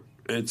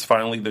it's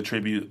finally the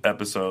tribute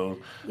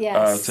episode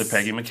Yes. to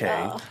Peggy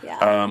McKay, Oh,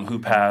 yeah. who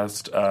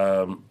passed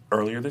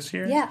earlier this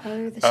year. Yeah,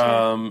 earlier this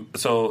year.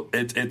 So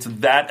it's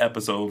that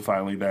episode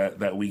finally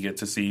that we get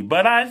to see.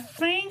 But I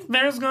think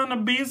there's gonna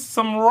be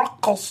some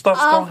rockle stuff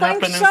I'll gonna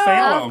happen think in so.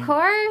 Salem. Of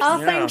course. I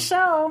Yeah. think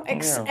so,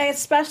 Yeah.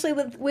 especially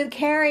with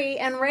Carrie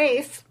and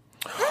Rafe.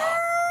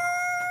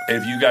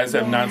 If you guys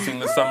have not seen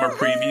the summer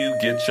preview,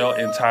 get your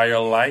entire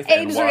life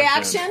and Abe's watch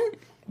reaction. it.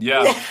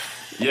 Yeah.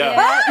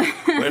 Yeah.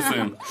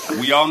 Listen,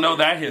 we all know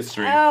that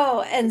history.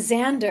 Oh, and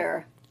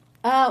Xander.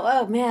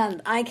 Oh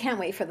man, I can't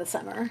wait for the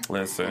summer.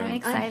 Listen. I'm I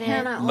excited.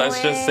 cannot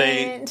Let's just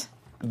say wait.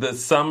 the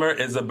summer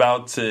is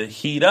about to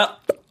heat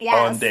up Yes.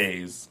 on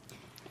days.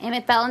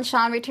 Emmett Bell and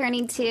Sean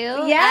returning too.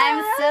 Yes.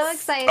 I'm so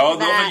excited. Oh, for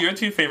those that. are your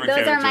two favorite Those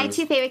characters. are my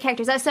two favorite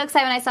characters. I was so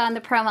excited when I saw in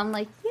the promo. I'm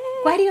like, yay.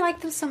 Why do you like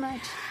them so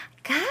much?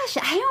 Gosh,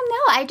 I don't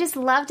know. I just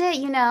loved it.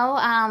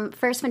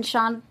 First when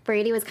Sean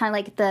Brady was kind of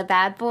like the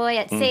bad boy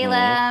at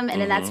Salem, and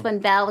then that's when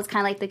Belle was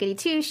kind of like the goody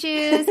two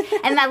shoes.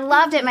 And I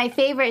loved it. My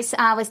favorite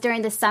was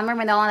during the summer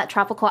when they're all on that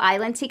tropical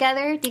island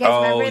together. Do you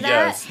guys remember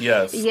that?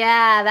 yes.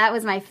 Yeah, that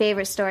was my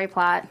favorite story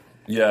plot.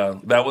 Yeah,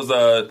 that was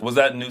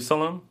that New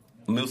Salem?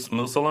 New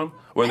Salem?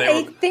 Where they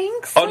I were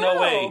think so. Oh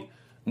no, wait.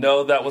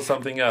 No, that was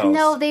something else.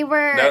 No, they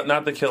were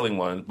not the killing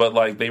one, but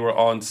like they were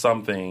on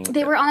something.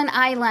 they were on an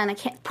island.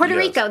 Puerto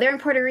Yes. Rico. They're in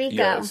Puerto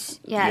Rico.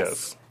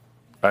 Yes.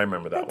 I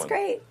remember that That's one.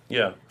 great.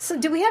 Yeah. So,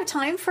 do we have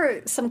time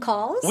for some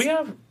calls? We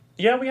have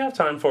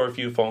time for a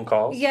few phone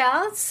calls.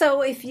 Yeah,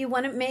 so if you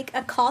want to make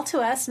a call to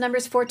us,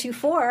 number's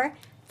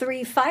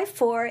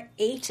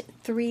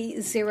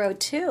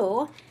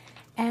 424-354-8302,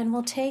 and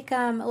we'll take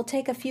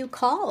a few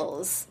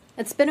calls.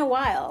 It's been a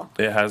while.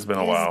 It has been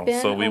a It's while.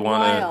 been So we a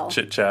want while. to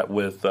chit-chat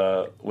with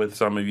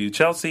some of you.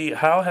 Chelsea,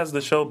 how has the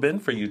show been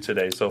for you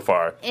today so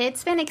far?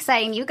 It's been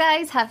exciting. You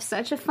guys have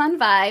such a fun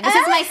vibe. This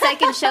is my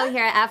second show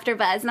here at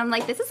AfterBuzz, and I'm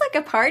like, this is like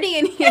a party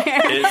in here.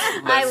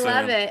 I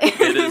love it.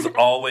 It is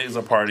always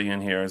a party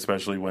in here,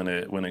 especially when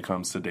it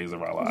comes to Days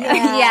of Our Lives.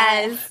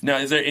 Yes. Now,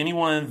 is there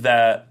anyone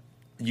that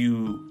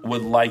you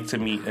would like to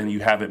meet and you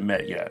haven't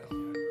met yet?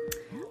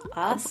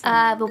 Awesome.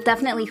 Well,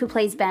 definitely who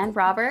plays Ben?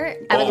 Robert.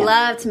 I would Oh,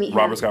 love to meet him.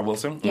 Robert Scott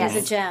Wilson? Yes.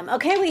 He's a gem.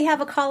 Okay, we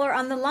have a caller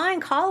on the line.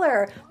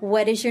 Caller,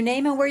 what is your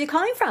name and where are you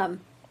calling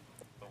from?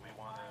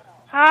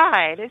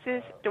 Hi, this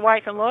is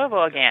Dwight from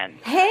Louisville again.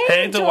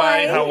 Hey,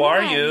 Dwight, how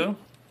are you?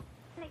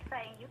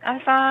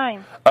 I'm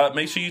fine.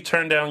 Make sure you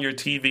turn down your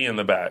TV in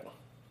the back.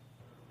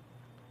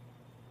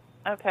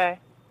 Okay.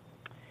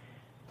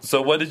 So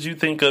what did you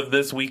think of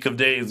this week of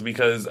days?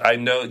 Because I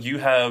know you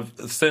have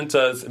sent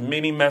us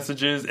many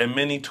messages and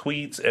many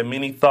tweets and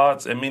many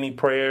thoughts and many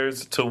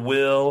prayers to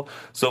Will.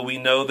 So we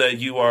know that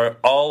you are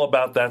all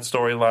about that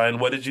storyline.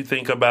 What did you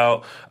think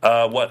about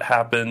what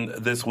happened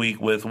this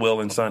week with Will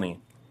and Sonny?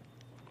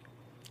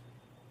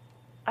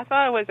 I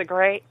thought it was a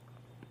great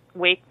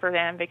week for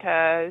them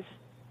because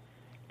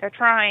they're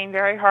trying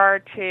very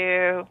hard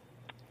to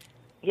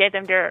give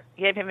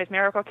him his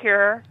miracle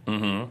cure.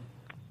 Mm-hmm.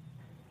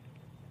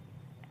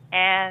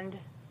 And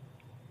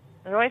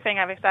the only thing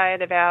I'm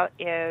excited about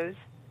is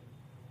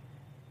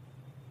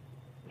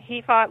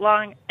he fought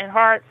long and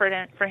hard for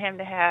him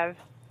to have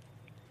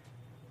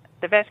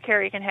the best care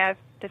he can have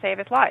to save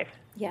his life.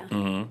 Yeah.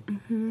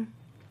 Mm-hmm.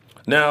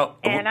 Now,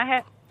 And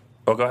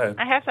go ahead.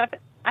 I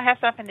have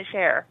something to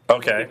share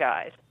Okay. with you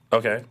guys.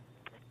 Okay.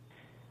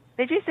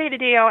 Did you see the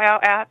DOL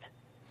app?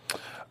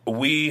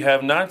 We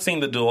have not seen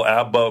the dual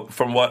app, but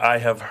from what I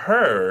have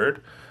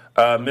heard,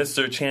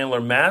 Mr.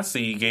 Chandler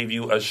Massey gave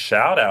you a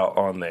shout out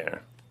on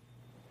there.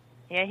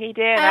 Yeah, he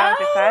did. I was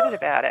excited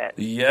about it.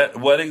 Yeah,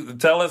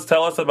 tell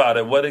us about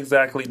it. What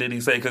exactly did he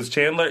say? Because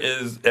Chandler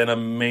is an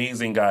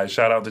amazing guy.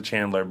 Shout out to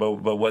Chandler. But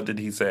what did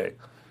he say?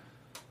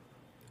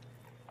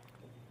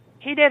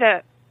 He did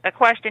a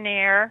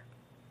questionnaire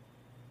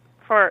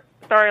for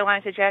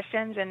storyline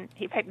suggestions, and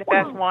he picked the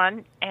best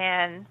one,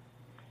 and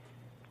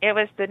it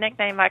was the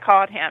nickname I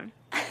called him,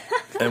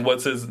 And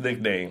what's his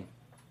nickname?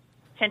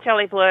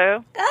 Chantilly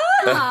Blue.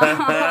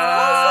 That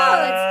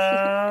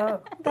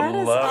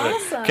is Love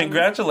awesome. it.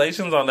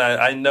 Congratulations on that.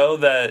 I know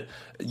that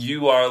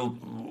you are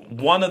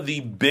one of the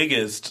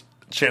biggest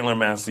Chandler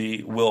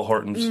Massey, Will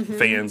Horton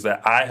fans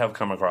that I have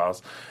come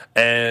across.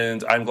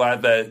 And I'm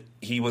glad that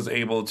he was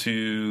able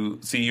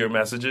to see your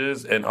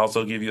messages and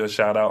also give you a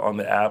shout out on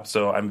the app.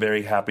 So I'm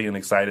very happy and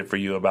excited for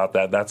you about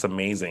that. That's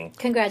amazing.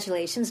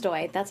 Congratulations,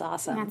 Dwight. That's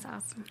awesome. That's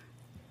awesome.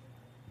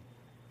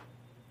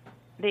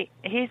 He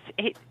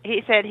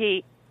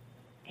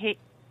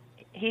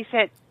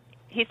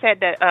said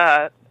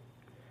that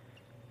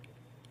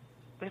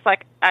it's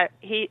like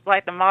he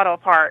liked the model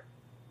part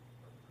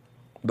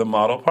The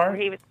model part?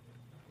 where he was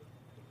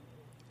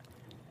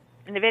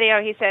in the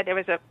video. He said there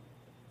was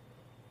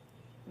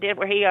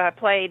where he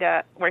played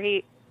where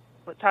he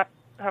talked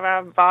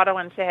about Votto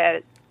and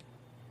said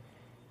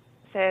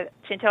said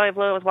Chantilly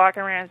Blue was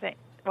walking around.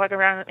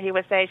 He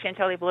would say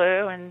Chantilly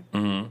Blue, and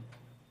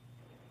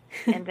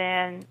and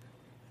then.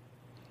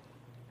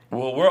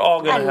 Well, we're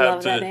all gonna I have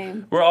love that to.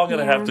 name. We're all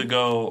gonna have to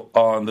go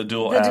on the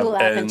Dual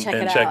app and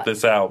check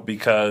this out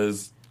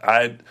because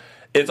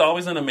It's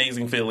always an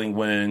amazing feeling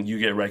when you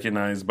get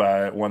recognized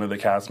by one of the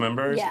cast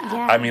members.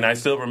 Yeah. I mean, I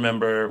still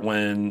remember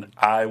when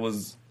I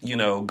was,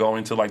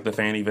 going to like the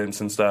fan events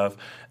and stuff,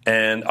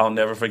 and I'll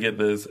never forget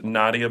this.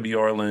 Nadia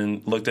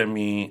Bjorlin looked at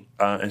me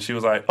and she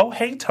was like, "Oh,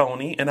 hey,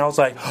 Tony," and I was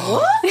like,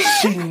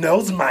 "She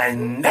knows my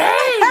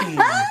name."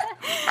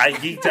 I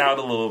geeked out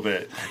a little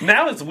bit.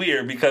 Now it's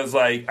weird because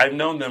like I've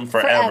known them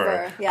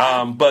forever.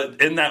 Yeah.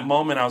 But in that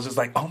moment, I was just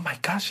like, "Oh my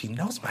gosh, she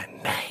knows my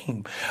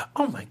name.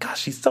 Oh my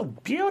gosh, she's so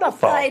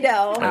beautiful." I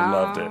know. I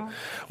loved it.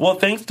 Well,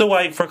 thanks,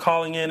 Dwight, for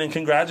calling in, and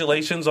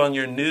congratulations on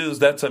your news.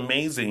 That's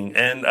amazing.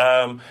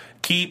 And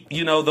keep,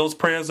 those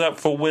prayers up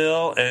for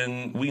Will,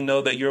 and we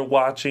know that you're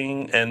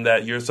watching and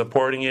that you're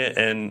supporting it,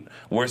 and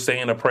we're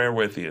saying a prayer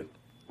with you.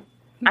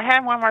 I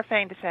have one more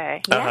thing to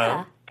say.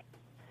 Yeah.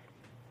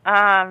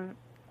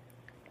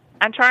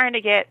 I'm trying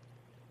to get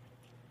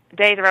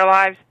Days of Our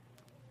Lives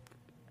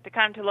to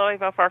come to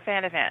Louisville for a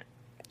fan event.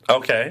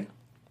 Okay.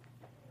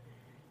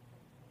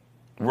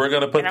 We're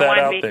going to put that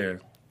out there.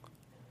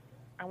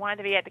 I wanted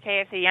to be at the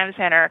KFC Yum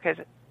Center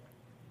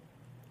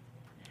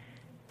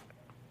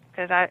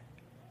because I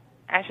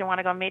actually want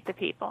to go meet the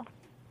people.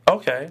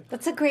 Okay.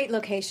 That's a great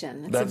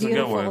location. It's That's a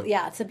beautiful, good one.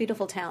 Yeah, it's a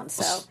beautiful town.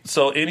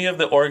 So any of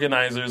the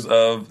organizers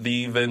of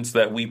the events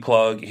that we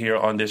plug here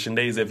on Dishin'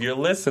 Days, if you're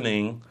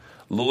listening,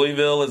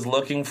 Louisville is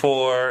looking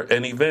for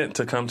an event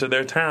to come to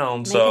their town.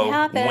 Make so it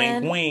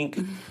happen. wink,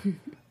 wink.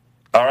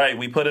 All right,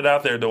 we put it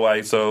out there,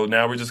 Dwight. So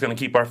now we're just going to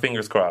keep our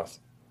fingers crossed.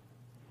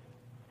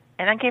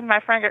 And I'm keeping my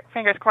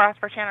fingers crossed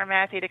for Chandler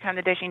Massey to come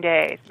to Dishing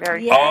Days.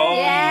 Very soon. Oh,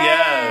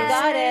 yes.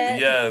 Got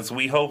it. Yes,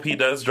 we hope he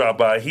does drop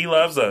by. He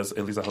loves us.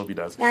 At least I hope he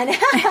does. I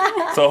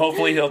know. So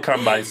hopefully he'll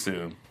come by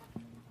soon.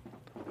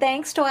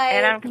 Thanks, Dwight.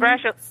 And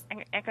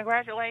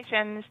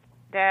congratulations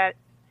that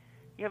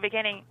you'll be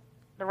getting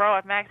the role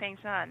of Maxine's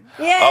son.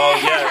 Yeah. Oh,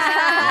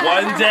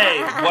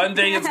 yes. One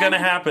day it's going to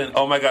happen.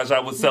 Oh, my gosh, I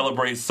would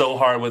celebrate so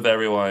hard with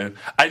everyone.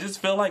 I just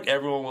feel like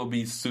everyone will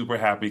be super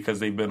happy because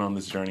they've been on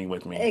this journey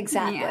with me.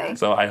 Exactly. Yeah.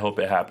 So I hope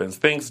it happens.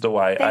 Thanks,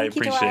 Dwight. Thank I you,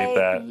 appreciate Dwight.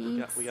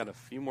 that. We got a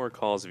few more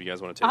calls if you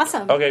guys want to take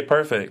Awesome. them. Okay,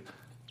 perfect.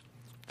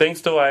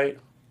 Thanks, Dwight.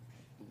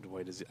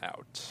 Dwight is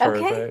out. Okay.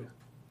 Perfect.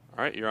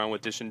 All right, you're on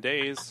with Dishin'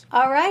 Days.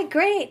 All right,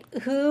 great.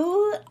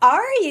 Who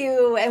are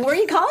you and where are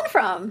you calling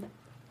from?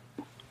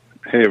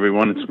 Hey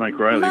everyone, it's Mike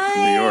Riley from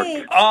New York.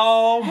 Mike.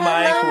 Oh, Hello,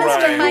 Mike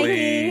Mr.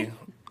 Riley. Mikey.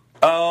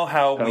 Oh,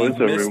 how we is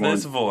miss everyone?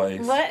 this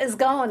voice. What is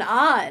going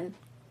on?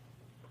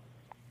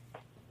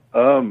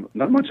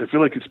 Not much. I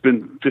feel like it's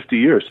been 50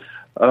 years.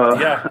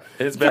 Yeah,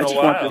 it's been I a just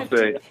while. want to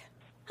say,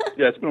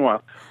 yeah, it's been a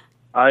while.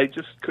 I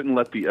just couldn't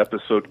let the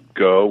episode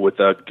go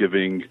without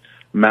giving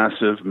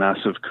massive,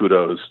 massive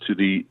kudos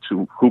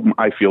to whom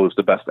I feel is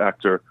the best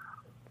actor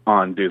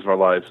on Days of Our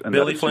Lives. And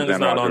Billy that Flynn is Suzanne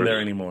not on Rogers.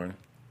 there anymore.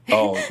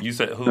 Oh, you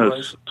said who No,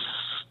 was?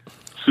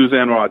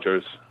 Suzanne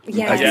Rogers.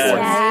 Yes. Yes.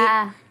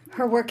 Right?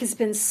 Her work has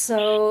been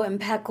so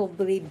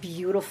impeccably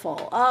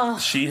beautiful. Oh,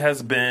 She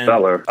has been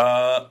Stellar.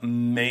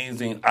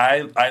 amazing.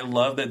 I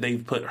love that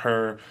they've put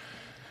her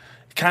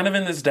kind of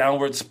in this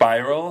downward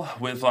spiral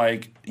with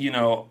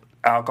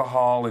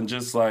alcohol and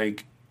just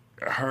like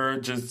her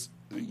just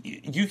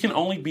you can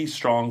only be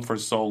strong for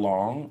so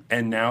long,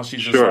 and now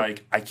she's just Sure.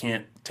 like, I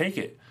can't take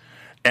it.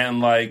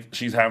 And like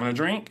she's having a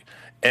drink,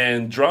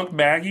 and drunk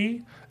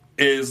Maggie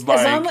is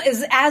like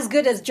is as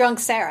good as drunk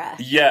Sarah.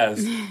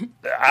 yes.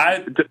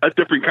 A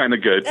different kind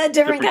of good. A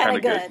different kind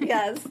of good.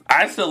 Yes.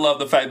 I still love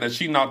the fact that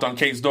she knocked on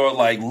Kate's door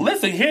like,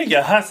 listen here, you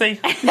hussy.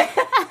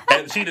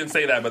 And she didn't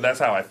say that, but that's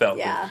how I felt.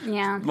 Yeah.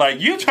 Yeah. Like,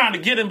 you trying to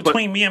get in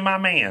between me and my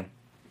man.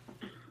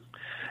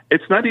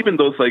 It's not even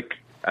those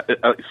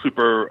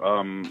super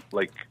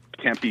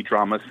campy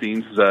drama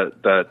scenes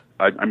that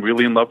I'm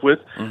really in love with.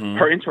 Mm-hmm.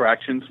 Her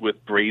interactions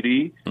with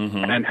Brady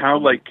and how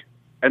there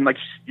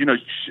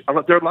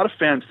are a lot of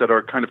fans that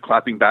are kind of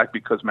clapping back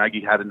because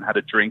Maggie hadn't had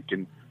a drink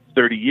in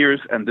 30 years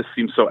and this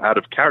seems so out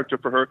of character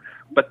for her.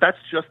 But that's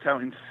just how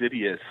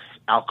insidious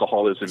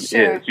alcoholism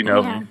Sure. is.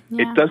 Yeah.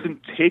 It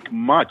doesn't take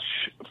much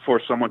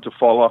for someone to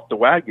fall off the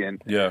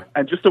wagon. Yeah.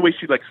 And just the way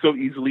she so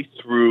easily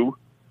threw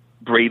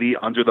Brady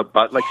under the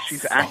butt,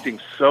 she's acting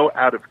so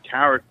out of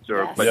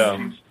character, Yes. but Yeah.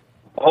 she's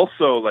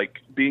also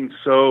being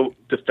so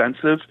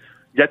defensive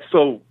yet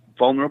so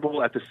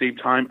vulnerable at the same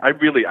time.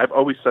 I've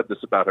always said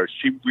this about her.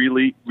 She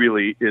really,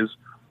 really is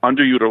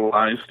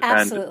underutilized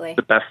Absolutely. and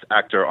the best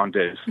actor on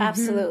Days.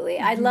 Absolutely.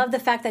 I love the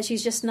fact that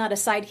she's just not a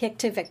sidekick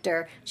to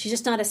Victor. She's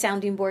just not a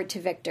sounding board to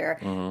Victor.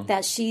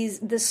 That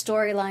this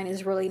storyline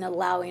is really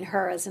allowing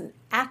her as an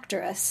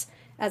actress,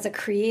 as a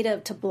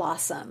creative, to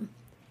blossom.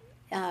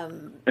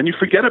 And you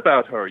forget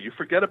about her. You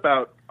forget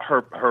about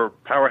her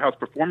powerhouse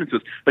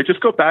performances. Just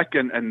go back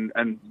and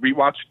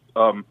rewatch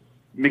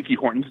Mickey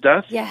Horton's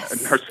death Yes. and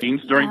her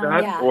scenes during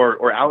that, yeah.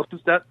 or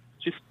Alice's death.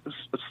 she's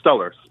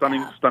stellar,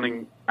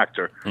 stunning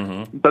actor.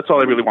 That's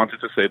all I really wanted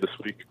to say this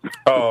week.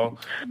 Oh,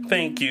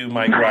 thank you,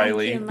 Mike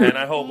Riley. And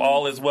I hope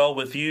all is well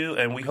with you,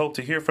 and we hope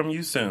to hear from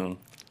you soon.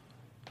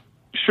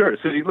 Sure.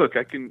 So look,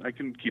 I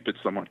can keep it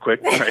somewhat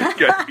quick. All right,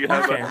 guys, you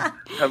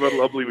have a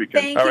lovely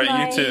weekend. Thank All you,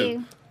 right, Mike. you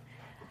too.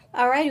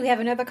 All right, do we have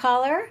another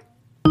caller?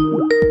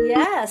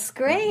 Yes,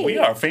 great. We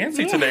are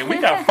fancy today. We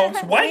got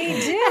folks waiting.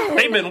 We do.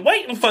 They've been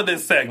waiting for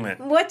this segment.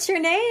 What's your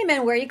name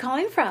and where are you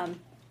calling from?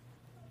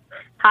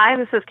 Hi,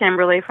 this is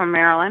Kimberly from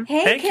Maryland.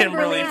 Hey,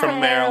 Kimberly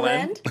from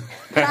Maryland.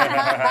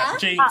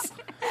 Cheeks.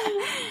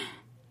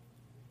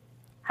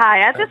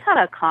 Hi, I just had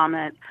a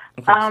comment.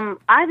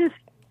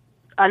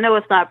 I know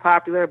it's not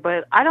popular,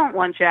 but I don't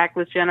want Jack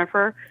with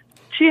Jennifer.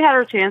 She had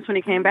her chance when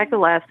he came back the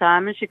last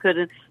time, and she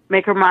couldn't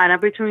make her mind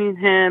up between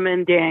him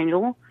and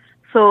Daniel.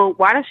 So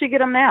why does she get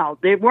him now?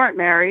 They weren't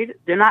married.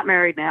 They're not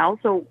married now.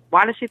 So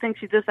why does she think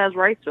she just has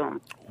rights to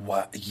him?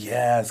 What?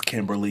 Yes,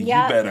 Kimberly.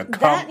 Yeah, you better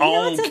come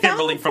on,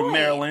 Kimberly from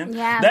Maryland.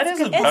 Yeah, that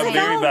is a very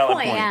valid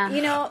point. Yeah.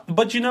 You know,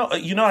 But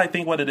I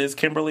think what it is,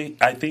 Kimberly.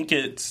 I think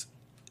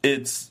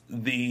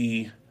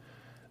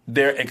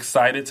they're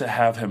excited to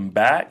have him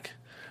back,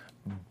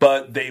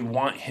 but they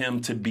want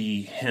him to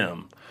be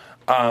him,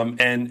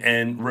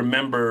 and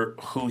remember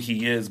who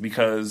he is,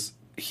 because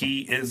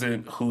he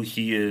isn't who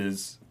he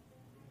is.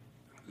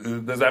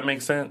 Does that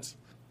make sense?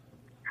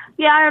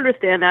 Yeah, I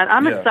understand that.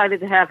 I'm excited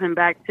to have him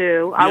back,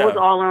 too. I was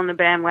all on the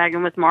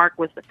bandwagon with Mark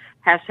with the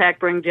hashtag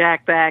bring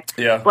Jack back.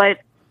 Yeah. But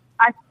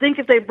I think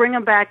if they bring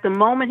him back, the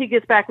moment he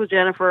gets back with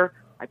Jennifer,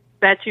 I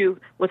bet you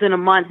within a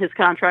month his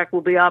contract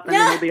will be up and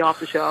then he'll be off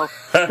the show.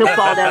 He'll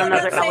fall down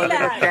another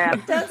elevator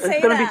shaft.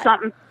 It's going to be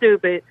something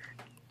stupid.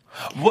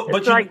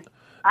 But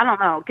I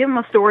don't know. Give him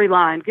a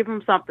storyline. Give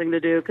him something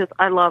to do, because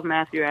I love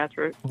Matthew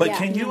Ashford. But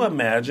can you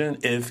imagine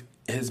if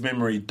his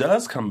memory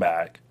does come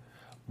back,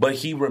 but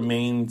he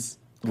remains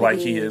like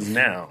he is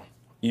now?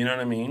 You know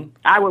what I mean?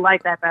 I would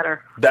like that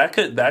better. That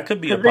could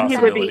be a possibility. Then he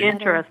would be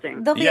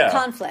interesting. There'll be a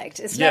conflict.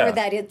 It's never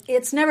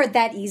it's never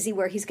that easy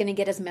where he's going to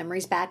get his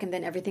memories back and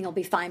then everything will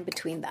be fine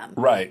between them.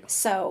 Right.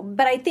 So,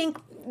 but I think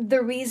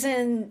the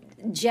reason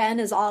Jen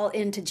is all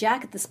into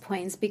Jack at this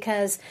point is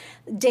because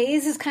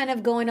Days is kind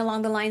of going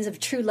along the lines of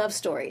true love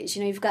stories.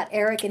 You know, you've got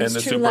Eric and his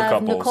the true super love,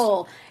 couples.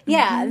 Nicole.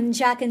 Yeah, and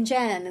Jack and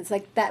Jen. It's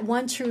like that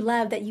one true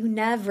love that you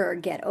never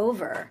get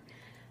over.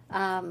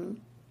 And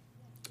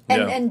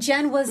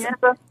Jen was...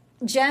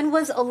 Jen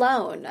was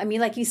alone. I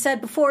mean, like you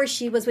said before,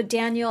 she was with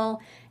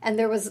Daniel, and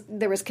there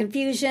was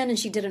confusion, and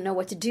she didn't know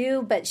what to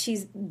do. But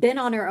she's been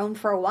on her own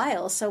for a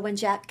while. So when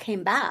Jack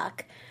came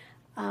back,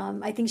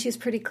 I think she was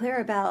pretty clear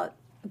about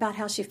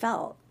how she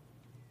felt.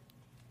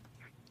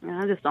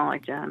 Yeah, I just don't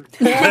like Jen.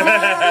 You're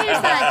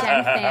just not a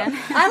Jen fan.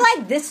 I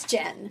like this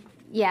Jen.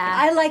 Yeah,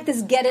 I like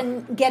this get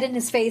in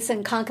his face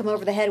and conk him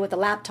over the head with a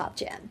laptop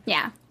Jen.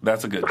 Yeah,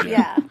 that's a good Jen.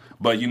 Yeah,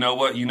 but you know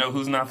what? You know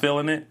who's not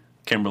feeling it?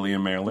 Kimberly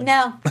in Maryland.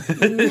 No.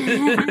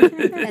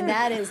 And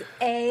that is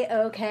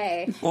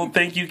A-okay. Well,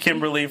 thank you,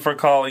 Kimberly, for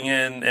calling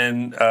in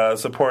and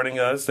supporting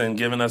us and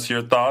giving us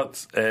your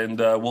thoughts. And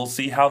we'll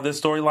see how this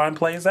storyline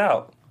plays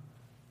out.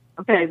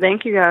 Okay,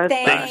 thank you, guys.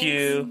 Thank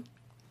you.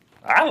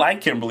 I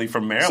like Kimberly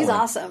from Maryland. She's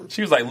awesome.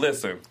 She was like,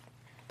 listen,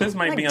 this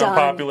might be done.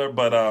 unpopular,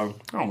 but I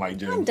don't like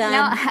Jen. I'm done.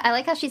 No, I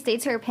like how she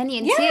states her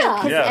opinion too. Yeah.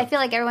 Because Yeah. I feel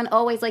like everyone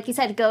always, like you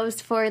said,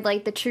 goes for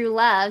like the true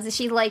loves.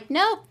 She's like,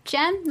 nope,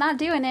 Jen, not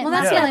doing it. Well,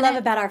 not that's what I feeling love it.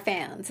 about our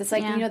fans. It's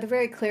like, Yeah. you know, they're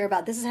very clear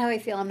about this is how I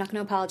feel. I'm not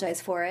going to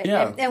apologize for it.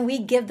 Yeah. And we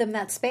give them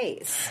that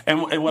space.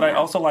 And what I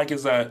also like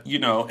is that, you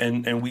know,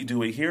 and we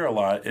do it here a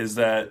lot, is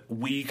that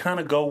we kind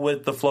of go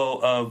with the flow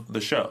of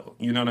the show.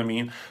 You know what I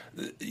mean?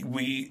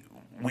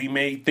 We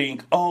may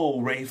think, oh,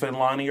 Rafe and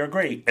Lonnie are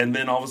great. And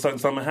then all of a sudden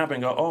something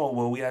happened and go, oh,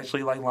 well, we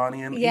actually like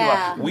Lonnie and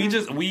Yeah.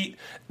 Eli.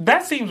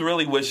 That seems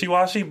really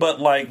wishy-washy,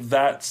 but like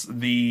that's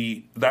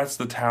the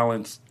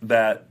talents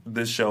that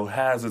this show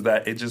has, is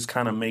that it just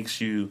kind of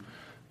makes you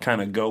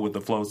kind of go with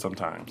the flow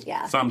sometimes.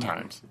 Yeah.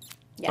 Sometimes.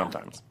 Yeah.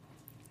 Sometimes.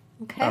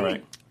 Okay. All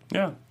right.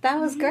 Yeah. That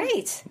was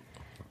great.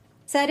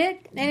 Is that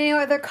it? Any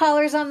other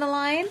callers on the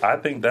line? I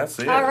think that's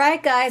it. All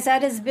right, guys,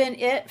 that has been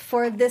it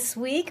for this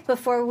week.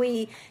 Before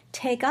we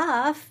take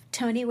off,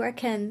 Tony, where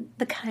can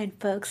the kind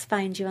folks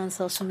find you on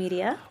social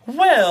media?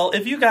 Well,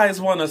 if you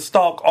guys want to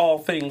stalk all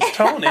things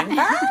Tony,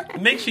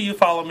 make sure you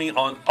follow me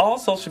on all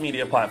social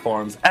media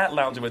platforms at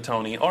Lounging with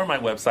Tony or my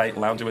website,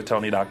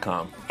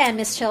 loungingwithtony.com. And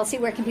Miss Chelsea,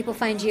 where can people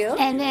find you?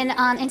 And then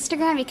on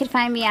Instagram, you can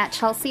find me at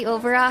Chelsea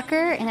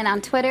Overrocker, and then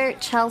on Twitter,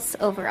 Chels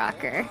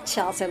Overrocker.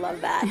 Chelsea, I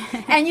love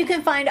that. And you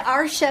can find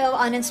our show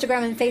on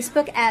Instagram and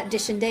Facebook at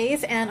Dish and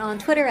Days, and on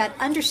Twitter at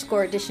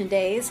 _Dish and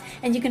Days.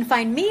 And you can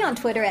find me on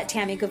Twitter at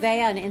Tammy Govea,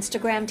 and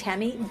Instagram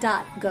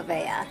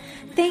Tammy.Govea.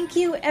 Thank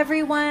you,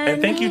 everyone.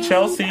 And thank you,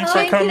 Chelsea,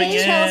 for coming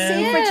in.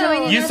 Chelsea, for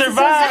joining us. You This is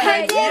survived.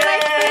 I did my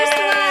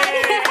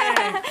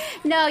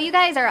first one. No, you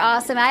guys are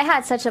awesome. I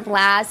had such a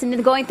blast. And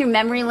then going through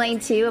memory lane,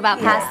 too, about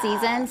past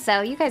seasons.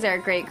 So you guys are a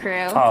great crew.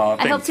 Aw, I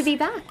hope thanks. to be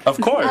back. Of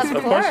course. Of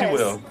Of course you course.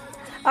 will.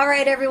 All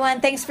right,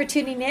 everyone. Thanks for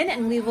tuning in,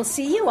 and we will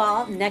see you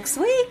all next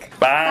week.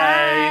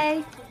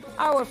 Bye. Bye.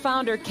 Our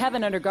founder,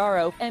 Kevin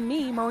Undergaro, and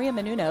me, Maria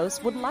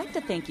Menounos, would like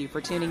to thank you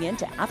for tuning in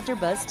to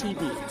AfterBuzz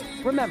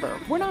TV. Remember,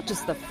 we're not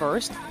just the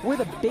first, we're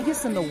the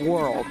biggest in the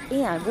world,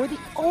 and we're the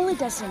only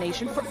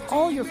destination for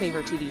all your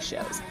favorite TV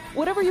shows.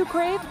 Whatever you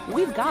crave,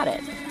 we've got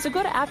it. So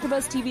go to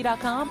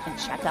AfterBuzzTV.com and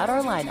check out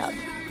our lineup.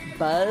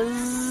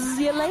 Buzz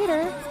you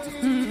later.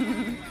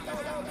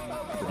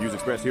 The views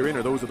expressed herein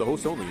are those of the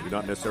hosts only and do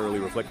not necessarily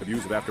reflect the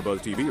views of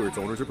AfterBuzz TV or its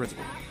owners or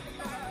principals.